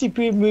the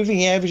 50-period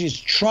moving average. It's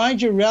trying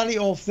to rally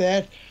off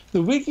that.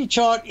 The weekly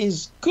chart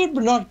is good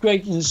but not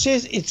great, and it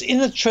says it's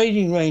in a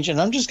trading range.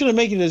 And I'm just going to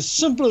make it as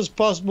simple as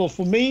possible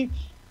for me.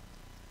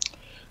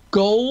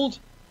 Gold,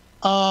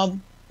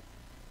 in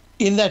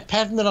that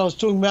pattern that I was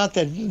talking about,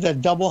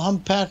 that double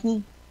hump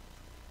pattern,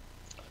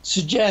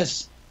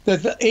 suggests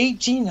that the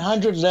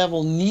 1800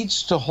 level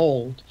needs to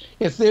hold.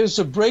 If there's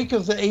a break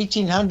of the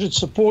 1800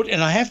 support,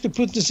 and I have to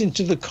put this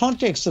into the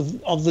context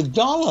of the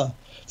dollar.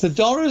 The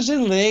dollar is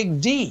in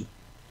leg D.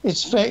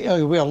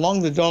 We're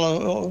long the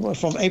dollar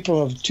from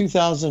April of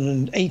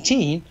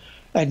 2018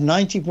 at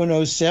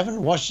 90.07.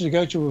 Watched it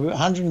go to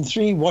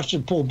 103. Watched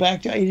it pull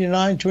back to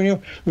 89.20.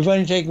 We've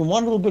only taken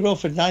one little bit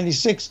off at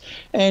 96,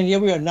 and here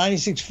we are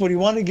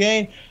 96.41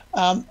 again.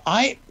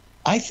 I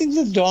think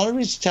the dollar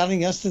is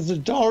telling us that the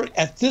dollar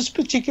at this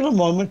particular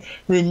moment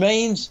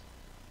remains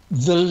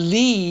the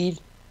lead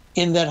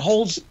in that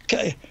holds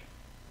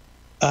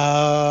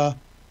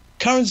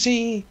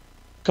currency,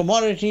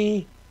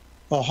 commodity,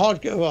 or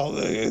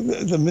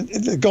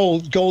the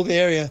gold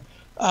area.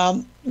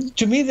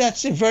 To me,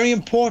 that's very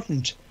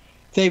important.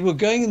 They were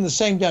going in the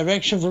same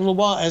direction for a little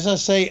while. As I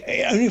say,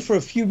 only for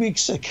a few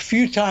weeks, a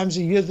few times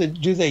a year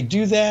do they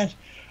do that.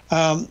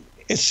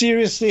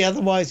 Seriously,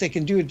 otherwise they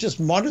can do it just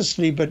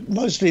modestly, but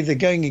mostly they're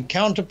going in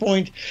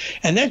counterpoint.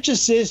 And that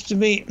just says to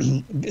me,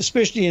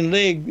 especially in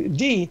leg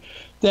D,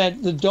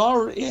 that the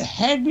dollar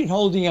had been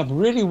holding up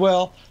really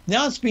well.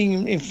 Now it's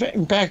being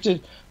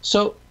impacted.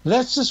 So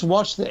let's just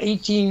watch the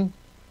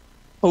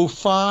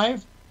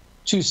 1805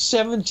 to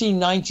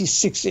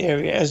 1796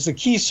 area as the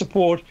key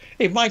support.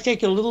 It might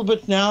take a little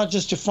bit now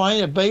just to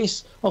find a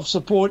base of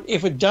support.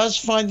 If it does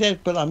find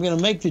that, but I'm going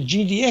to make the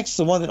GDX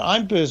the one that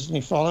I'm personally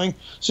following,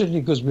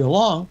 certainly because we're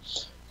long,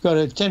 got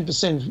a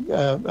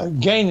 10%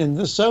 gain in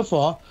this so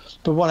far.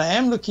 But what I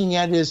am looking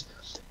at is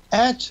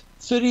at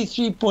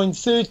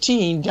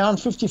 33.13, down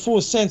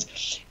 54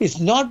 cents.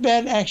 It's not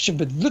bad action,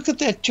 but look at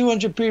that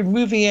 200-period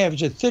moving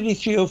average at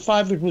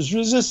 33.05. It was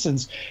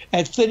resistance.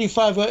 At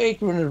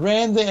 35.08, when it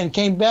ran there and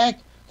came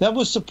back, that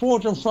was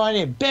support on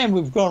Friday. Bam,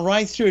 we've gone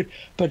right through it.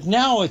 But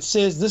now it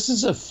says this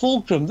is a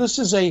fulcrum. This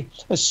is a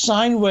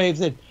sine wave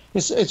that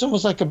it's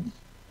almost like a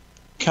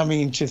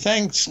coming into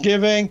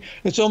Thanksgiving.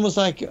 It's almost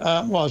like,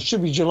 it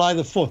should be July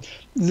the 4th.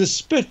 The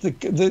spit, the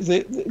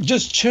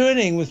just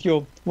turning with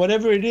your,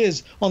 whatever it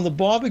is, on the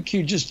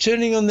barbecue, just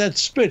turning on that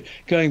spit,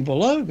 going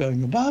below,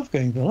 going above,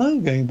 going below,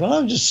 going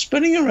below, just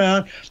spinning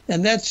around.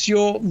 And that's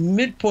your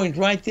midpoint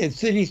right there,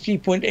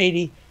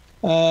 33.80,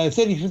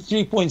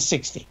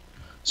 33.60.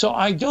 So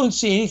I don't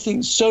see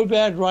anything so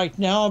bad right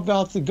now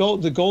about the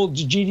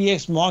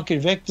GDX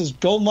market vectors,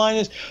 gold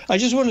miners. I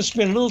just want to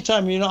spend a little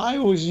time. I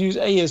always use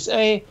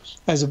ASA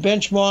as a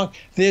benchmark.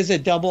 There's a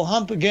double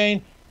hump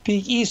again,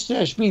 peak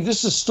E/B.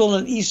 This is still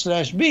an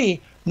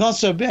E/B, not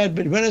so bad,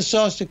 but when it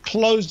starts to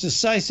close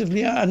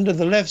decisively under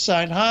the left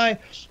side high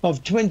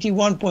of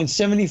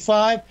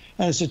 21.75,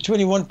 and it's at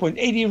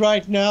 21.80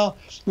 right now,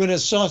 when it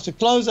starts to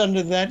close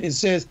under that, it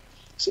says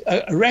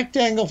a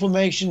rectangle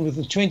formation with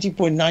a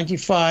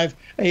 20.95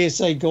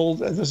 ASA gold.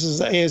 This is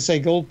the ASA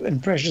Gold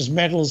and Precious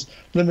Metals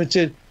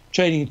Limited,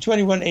 trading at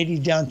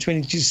 21.80, down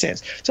 22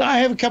 cents. So I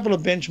have a couple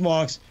of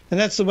benchmarks, and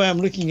that's the way I'm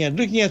looking at it.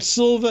 Looking at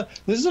silver,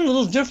 this is a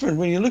little different.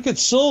 When you look at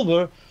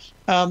silver,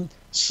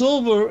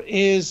 silver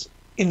is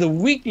in the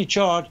weekly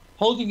chart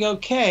holding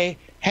okay,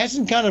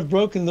 hasn't kind of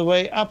broken the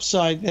way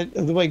upside,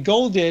 the way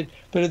gold did,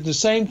 but at the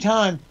same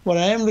time, what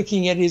I am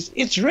looking at is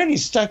it's really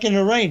stuck in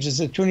a range. It's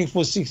at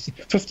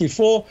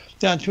 24.54,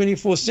 down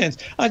 24 cents.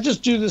 I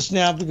just do this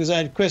now because I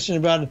had a question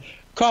about it.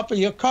 Copper,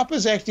 your copper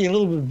is actually a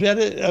little bit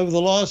better over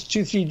the last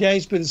 2-3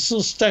 days, but it's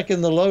still stuck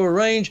in the lower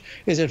range.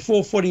 It's at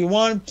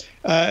 441.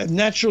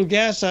 Natural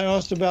gas, I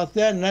asked about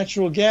that.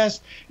 Natural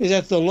gas is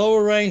at the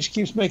lower range,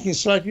 keeps making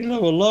slightly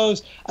lower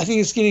lows. I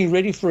think it's getting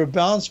ready for a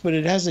bounce, but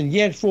it hasn't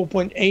yet.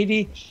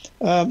 4.80.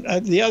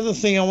 The other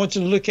thing I want to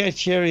look at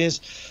here is,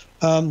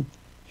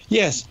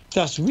 yes,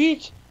 that's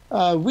wheat.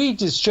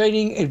 Wheat is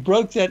trading. It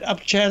broke that up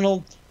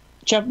channel.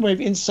 Chapman Wave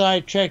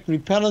inside track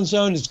repellent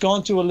zone. It's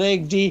gone to a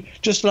leg D,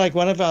 just like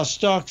one of our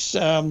stocks,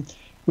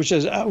 which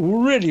is a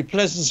really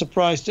pleasant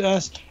surprise to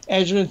us.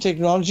 Agilent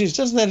Technologies,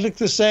 doesn't that look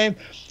the same?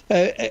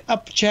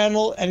 Up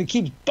channel, and it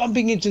keeps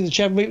bumping into the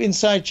Chapman Wave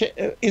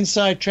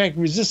inside track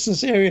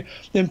resistance area.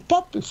 Then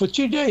pop, for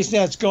 2 days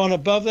now, it's gone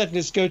above that.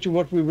 Let's go to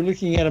what we were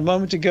looking at a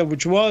moment ago,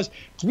 which was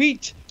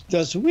wheat.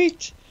 Does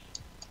wheat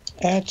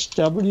at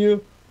W?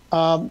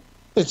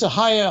 It's a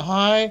higher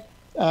high.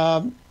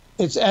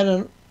 It's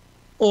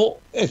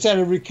at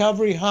a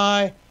recovery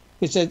high.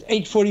 It's at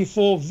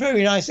 844.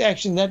 Very nice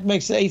action. That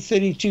makes the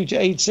 832 to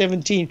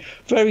 817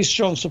 very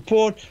strong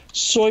support.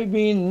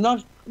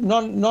 Soybean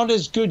not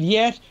as good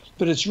yet,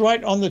 but it's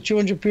right on the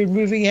 200-period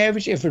moving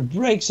average. If it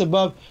breaks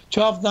above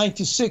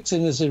 1296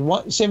 and is at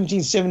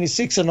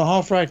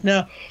 1776.5 right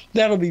now,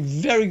 that'll be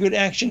very good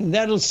action.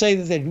 That'll say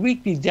that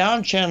weekly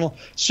down channel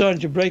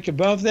starting to break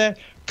above that.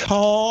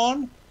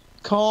 Corn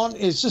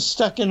is just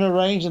stuck in a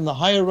range, in the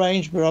higher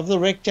range, but of the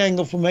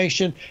rectangle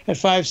formation at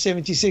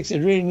 576, it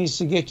really needs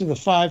to get to the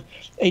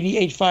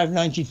 588,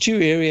 592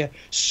 area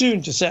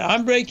soon to say,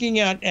 I'm breaking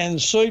out, and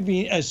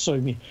sugar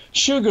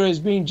has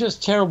been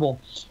just terrible.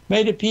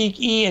 Made a peak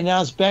E, and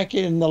now it's back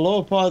in the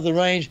lower part of the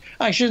range.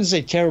 I shouldn't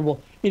say terrible.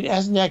 It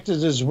hasn't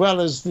acted as well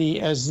as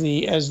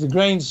the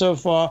grain so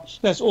far.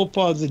 That's all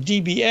part of the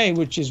DBA,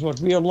 which is what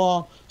we are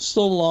long,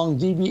 still long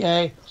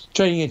DBA,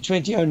 trading at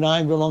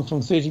 20.09. We're long from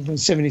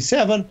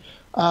 13.77.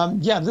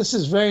 Yeah, this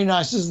is very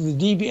nice. This is the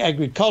DB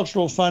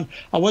Agricultural Fund.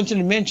 I wanted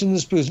to mention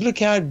this because look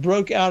how it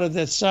broke out of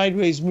that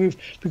sideways move,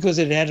 because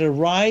it had a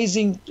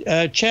rising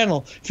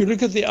channel. If you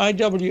look at the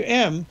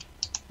IWM,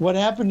 what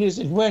happened is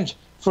it went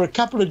for a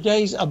couple of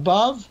days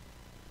above.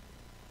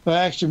 Well,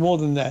 actually more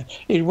than that.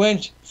 It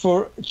went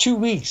for 2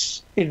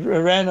 weeks. It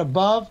ran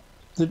above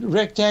the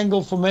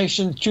rectangle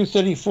formation,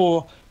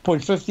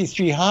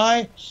 234.53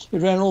 high.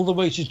 It ran all the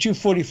way to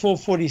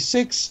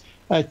 244.46,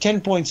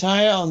 10 points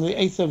higher on the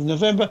 8th of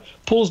November,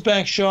 pulls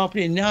back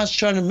sharply, and now it's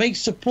trying to make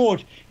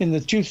support in the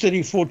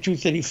 234,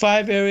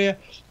 235 area.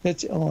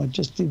 That's, I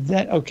just did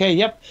that. Okay,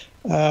 yep.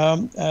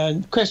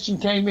 And question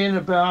came in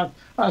about,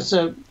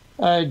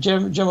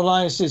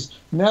 Gemini says,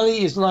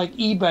 Melly is like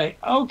eBay.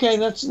 Okay,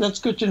 that's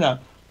good to know.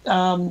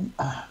 Paul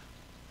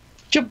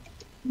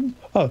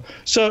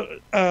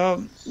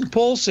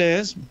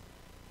says,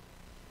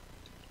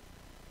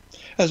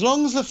 as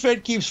long as the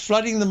Fed keeps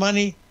flooding the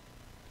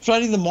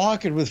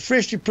market with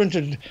freshly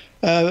printed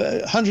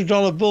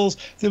 $100 bills,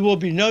 there will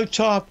be no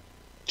top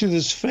to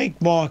this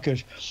fake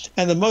market.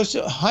 And the most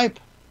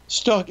hype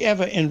stock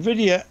ever,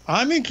 NVIDIA,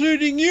 I'm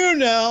including you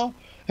now,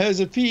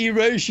 has a PE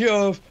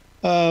ratio of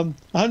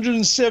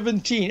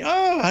 117.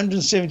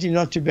 117,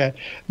 not too bad.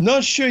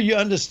 Not sure you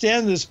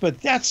understand this,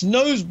 but that's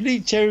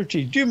nosebleed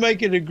territory. Do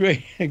make it a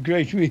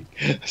great week.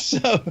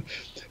 So,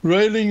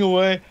 railing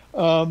away.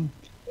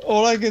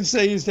 All I can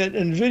say is that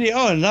NVIDIA.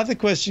 Oh, another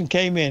question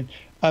came in.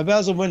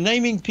 Basil, when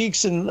naming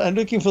peaks and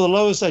looking for the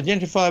lowest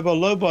identifiable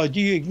low bar,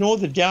 do you ignore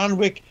the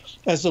downwick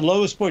as the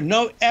lowest point?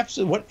 No,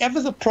 absolutely.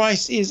 Whatever the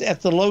price is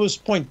at the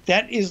lowest point,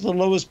 that is the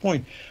lowest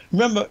point.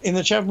 Remember, in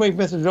the Chapman Wave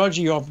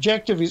methodology, your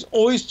objective is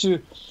always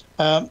to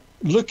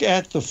look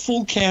at the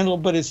full candle,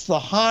 but it's the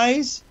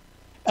highs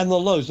and the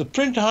lows. The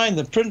print high and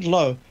the print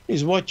low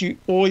is what you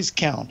always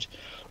count.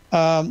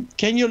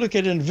 Can you look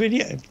at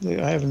NVIDIA?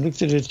 I haven't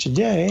looked at it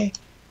today.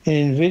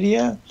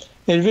 NVIDIA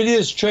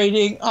is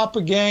trading up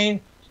again.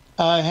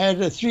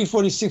 Had a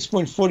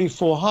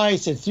 346.44 high.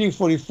 It's at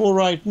 344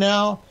 right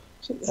now.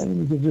 So let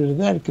me get rid of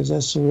that because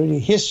that's already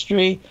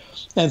history.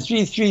 And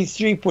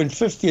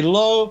 333.50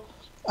 low.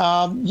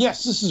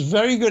 Yes, this is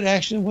very good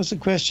action. What's the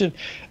question?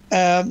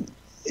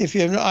 If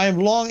you have, I am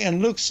long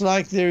and looks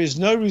like there is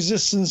no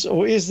resistance,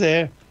 or is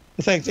there?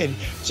 Thanks, Eddie.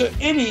 So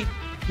Eddie,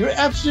 you're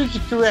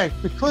absolutely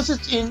correct, because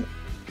it's in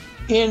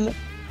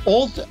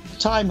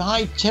all-time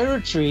high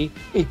territory.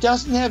 It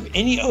doesn't have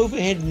any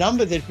overhead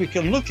number that we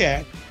can look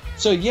at.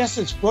 So yes,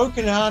 it's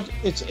broken out.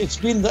 It's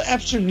been the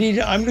absolute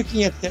leader. I'm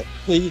looking at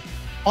the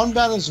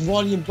on-balance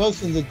volume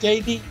both in the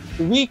daily,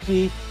 the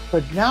weekly,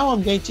 but now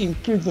I'm going to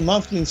include the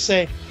monthly and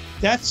say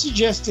that's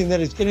suggesting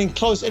that it's getting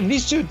close, at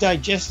least to a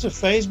digestive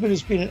phase, but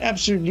it's been an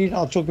absolute lead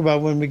I'll talk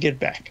about when we get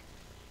back.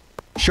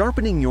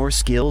 Sharpening your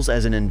skills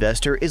as an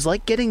investor is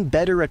like getting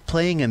better at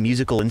playing a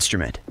musical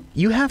instrument.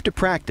 You have to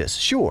practice,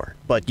 sure,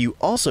 but you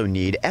also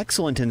need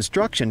excellent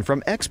instruction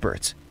from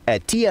experts.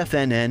 At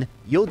TFNN,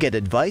 you'll get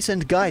advice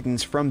and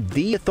guidance from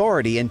the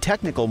authority in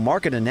technical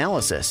market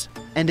analysis.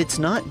 And it's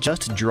not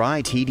just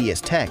dry,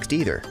 tedious text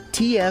either.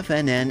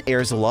 TFNN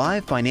airs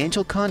live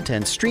financial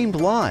content streamed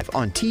live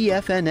on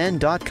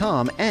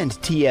TFNN.com and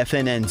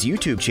TFNN's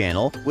YouTube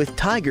channel with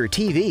Tiger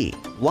TV,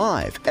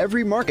 live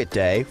every market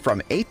day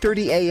from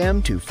 8:30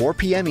 a.m. to 4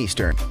 p.m.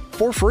 Eastern,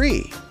 for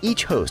free.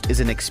 Each host is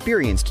an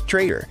experienced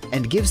trader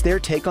and gives their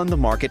take on the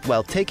market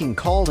while taking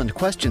calls and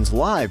questions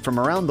live from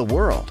around the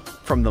world.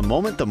 From the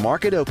moment the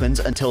market opens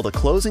until the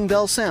closing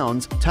bell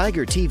sounds,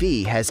 Tiger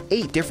TV has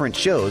 8 different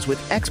shows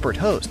with expert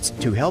hosts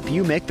to help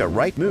you make the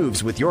right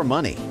moves with your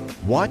money.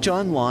 Watch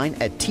online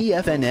at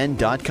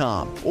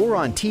TFNN.com or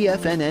on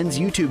TFNN's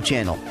YouTube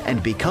channel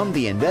and become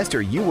the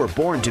investor you were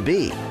born to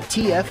be.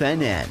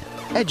 TFNN,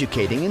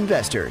 educating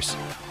investors.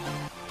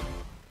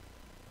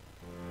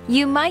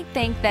 You might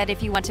think that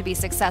if you want to be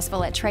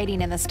successful at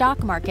trading in the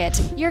stock market,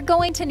 you're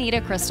going to need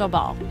a crystal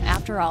ball.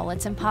 After all,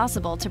 it's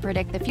impossible to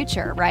predict the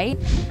future, right?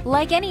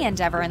 Like any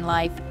endeavor in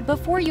life,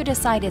 before you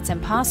decide it's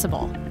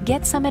impossible,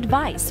 get some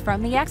advice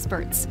from the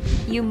experts.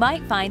 You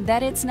might find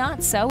that it's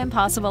not so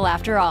impossible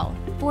after all.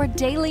 For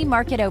daily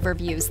market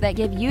overviews that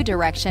give you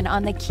direction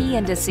on the key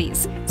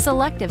indices,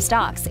 selective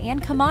stocks,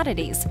 and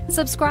commodities,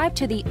 subscribe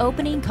to the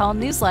Opening Call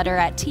newsletter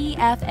at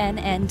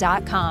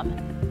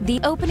TFNN.com. The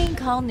Opening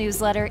Call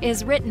newsletter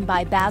is written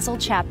by Basil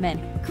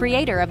Chapman,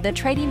 creator of the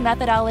trading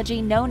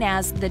methodology known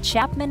as the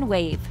Chapman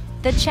Wave.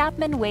 The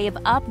Chapman Wave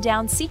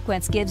up-down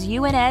sequence gives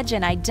you an edge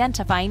in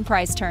identifying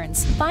price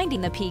turns, finding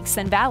the peaks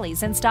and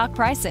valleys in stock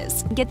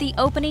prices. Get the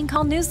Opening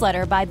Call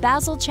newsletter by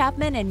Basil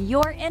Chapman in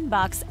your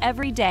inbox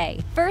every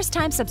day.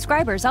 First-time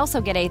subscribers also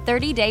get a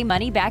 30-day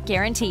money-back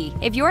guarantee.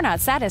 If you're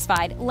not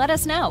satisfied, let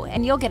us know,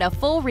 and you'll get a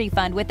full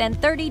refund within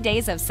 30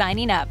 days of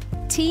signing up.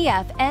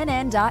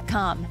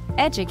 TFNN.com,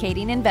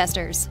 educating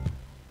investors.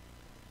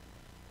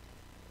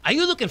 Are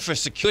you looking for a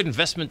secured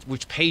investment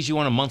which pays you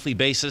on a monthly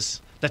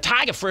basis? The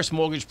Tiger First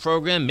Mortgage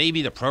Program may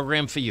be the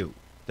program for you.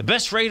 The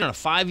best rate on a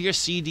 5-year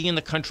CD in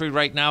the country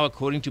right now,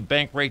 according to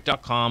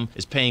Bankrate.com,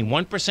 is paying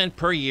 1%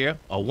 per year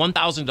or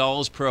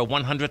 $1,000 per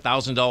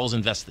 $100,000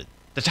 invested.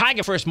 The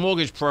Tiger First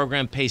Mortgage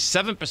Program pays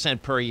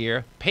 7% per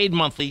year, paid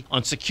monthly,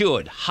 on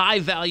secured,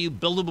 high-value,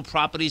 buildable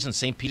properties in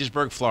St.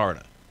 Petersburg,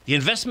 Florida. The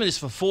investment is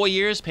for 4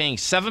 years, paying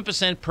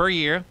 7% per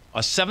year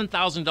or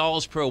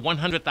 $7,000 per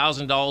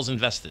 $100,000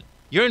 invested.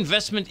 Your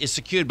investment is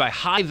secured by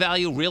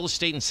high-value real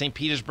estate in St.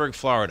 Petersburg,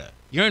 Florida.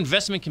 Your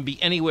investment can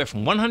be anywhere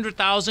from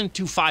 $100,000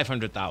 to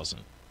 $500,000. Do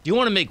you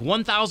want to make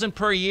 $1,000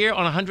 per year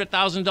on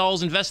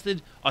 $100,000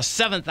 invested or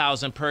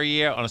 $7,000 per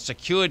year on a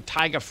secured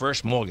Tiger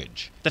First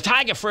mortgage? The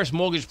Tiger First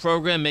Mortgage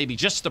Program may be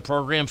just the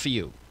program for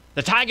you.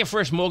 The Tiger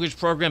First Mortgage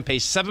Program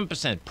pays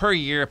 7% per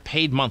year,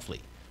 paid monthly.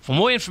 For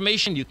more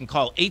information, you can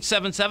call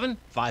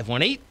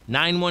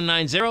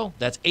 877-518-9190.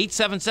 That's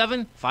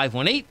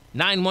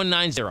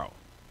 877-518-9190.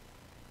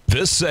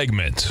 This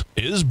segment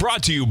is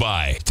brought to you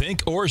by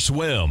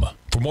Thinkorswim.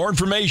 For more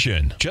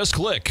information, just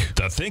click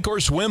the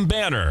Thinkorswim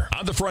banner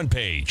on the front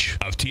page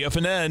of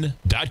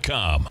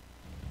TFNN.com.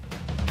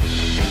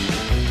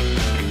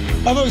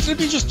 Let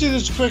me just do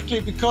this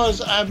quickly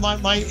because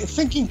my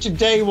thinking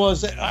today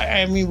was that,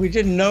 I mean, we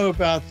didn't know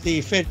about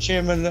the Fed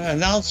chairman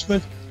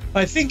announcement.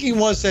 My thinking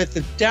was that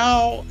the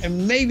Dow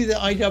and maybe the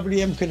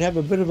IWM could have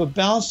a bit of a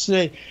bounce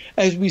today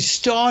as we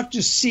start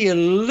to see a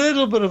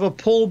little bit of a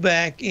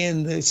pullback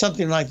in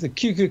something like the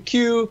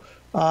QQQ,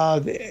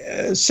 the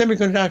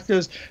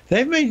semiconductors.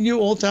 They've made new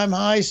all-time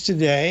highs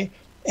today,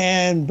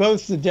 and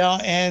both the Dow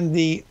and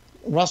the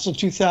Russell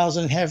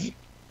 2000 have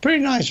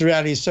pretty nice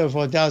rallies so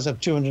far. Dow's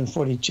up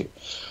 242.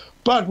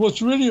 But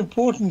what's really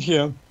important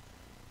here,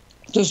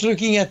 just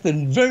looking at the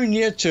very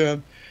near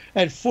term,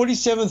 at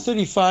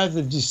 47.35,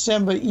 the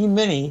December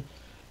E-mini,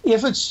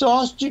 if it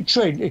starts to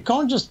trade, it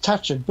can't just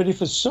touch it, but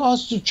if it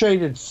starts to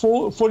trade at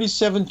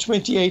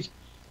 47.28,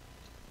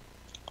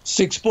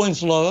 6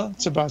 points lower,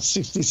 it's about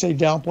 60, say,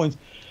 down points,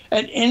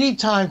 at any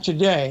time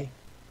today,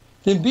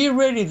 then be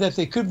ready that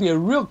there could be a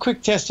real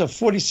quick test of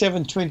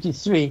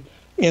 47.23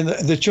 in the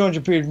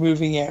 200-period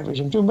moving average.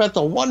 I'm talking about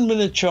the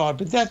 1-minute chart,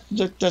 but that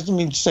doesn't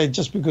mean to say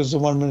just because of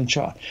the 1-minute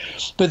chart.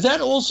 But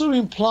that also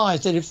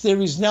implies that if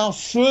there is now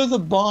further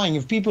buying,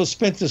 if people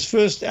spent this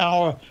first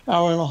hour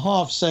and a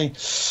half saying,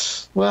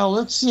 well,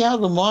 let's see how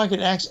the market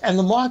acts, and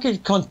the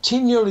market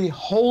continually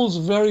holds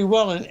very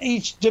well and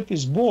each dip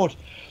is bought,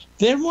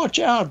 then watch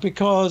out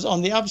because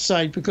on the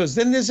upside, because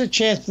then there's a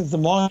chance that the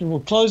market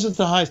will close at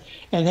the highs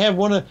and have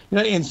one of,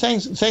 in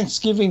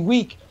Thanksgiving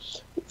week,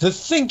 the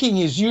thinking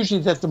is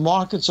usually that the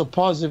markets are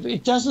positive.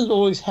 It doesn't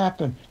always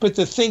happen, but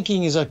the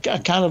thinking is a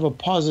kind of a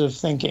positive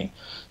thinking.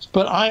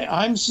 But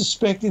I'm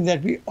suspecting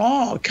that we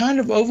are kind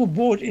of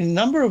overbought in a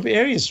number of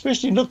areas,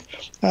 especially look,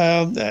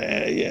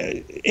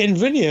 NVIDIA.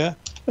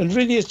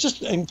 NVIDIA is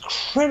just an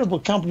incredible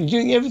company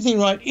doing everything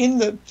right.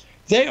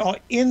 They are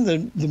in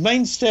the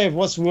mainstay of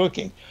what's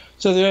working.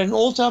 So they're at an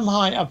all-time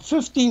high, up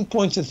 15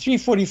 points at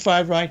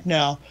 345 right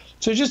now.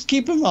 So just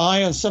keep an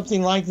eye on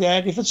something like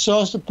that. If it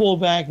starts to pull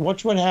back,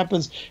 watch what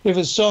happens. If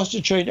it starts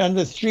to trade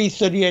under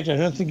 338, I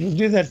don't think it'll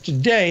do that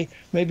today,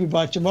 maybe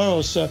by tomorrow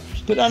or so,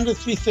 but under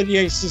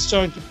 338 it's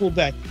starting to pull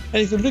back.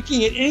 And if you're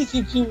looking at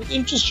anything to do with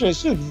interest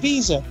rates, look,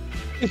 Visa,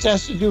 it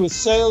has to do with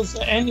sales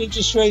and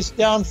interest rates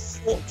down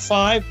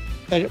 5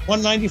 at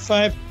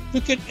 195.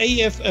 Look at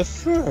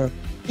AFFR.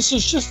 This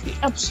is just the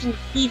absolute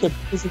leader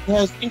because it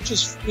has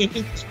interest-free and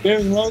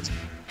interest-bearing loans.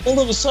 All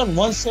of a sudden,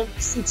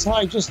 176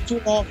 high, just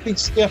 2.5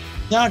 weeks ago,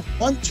 now at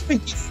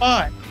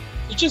 125.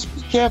 So just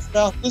be careful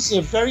out. This is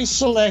a very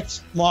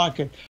select market.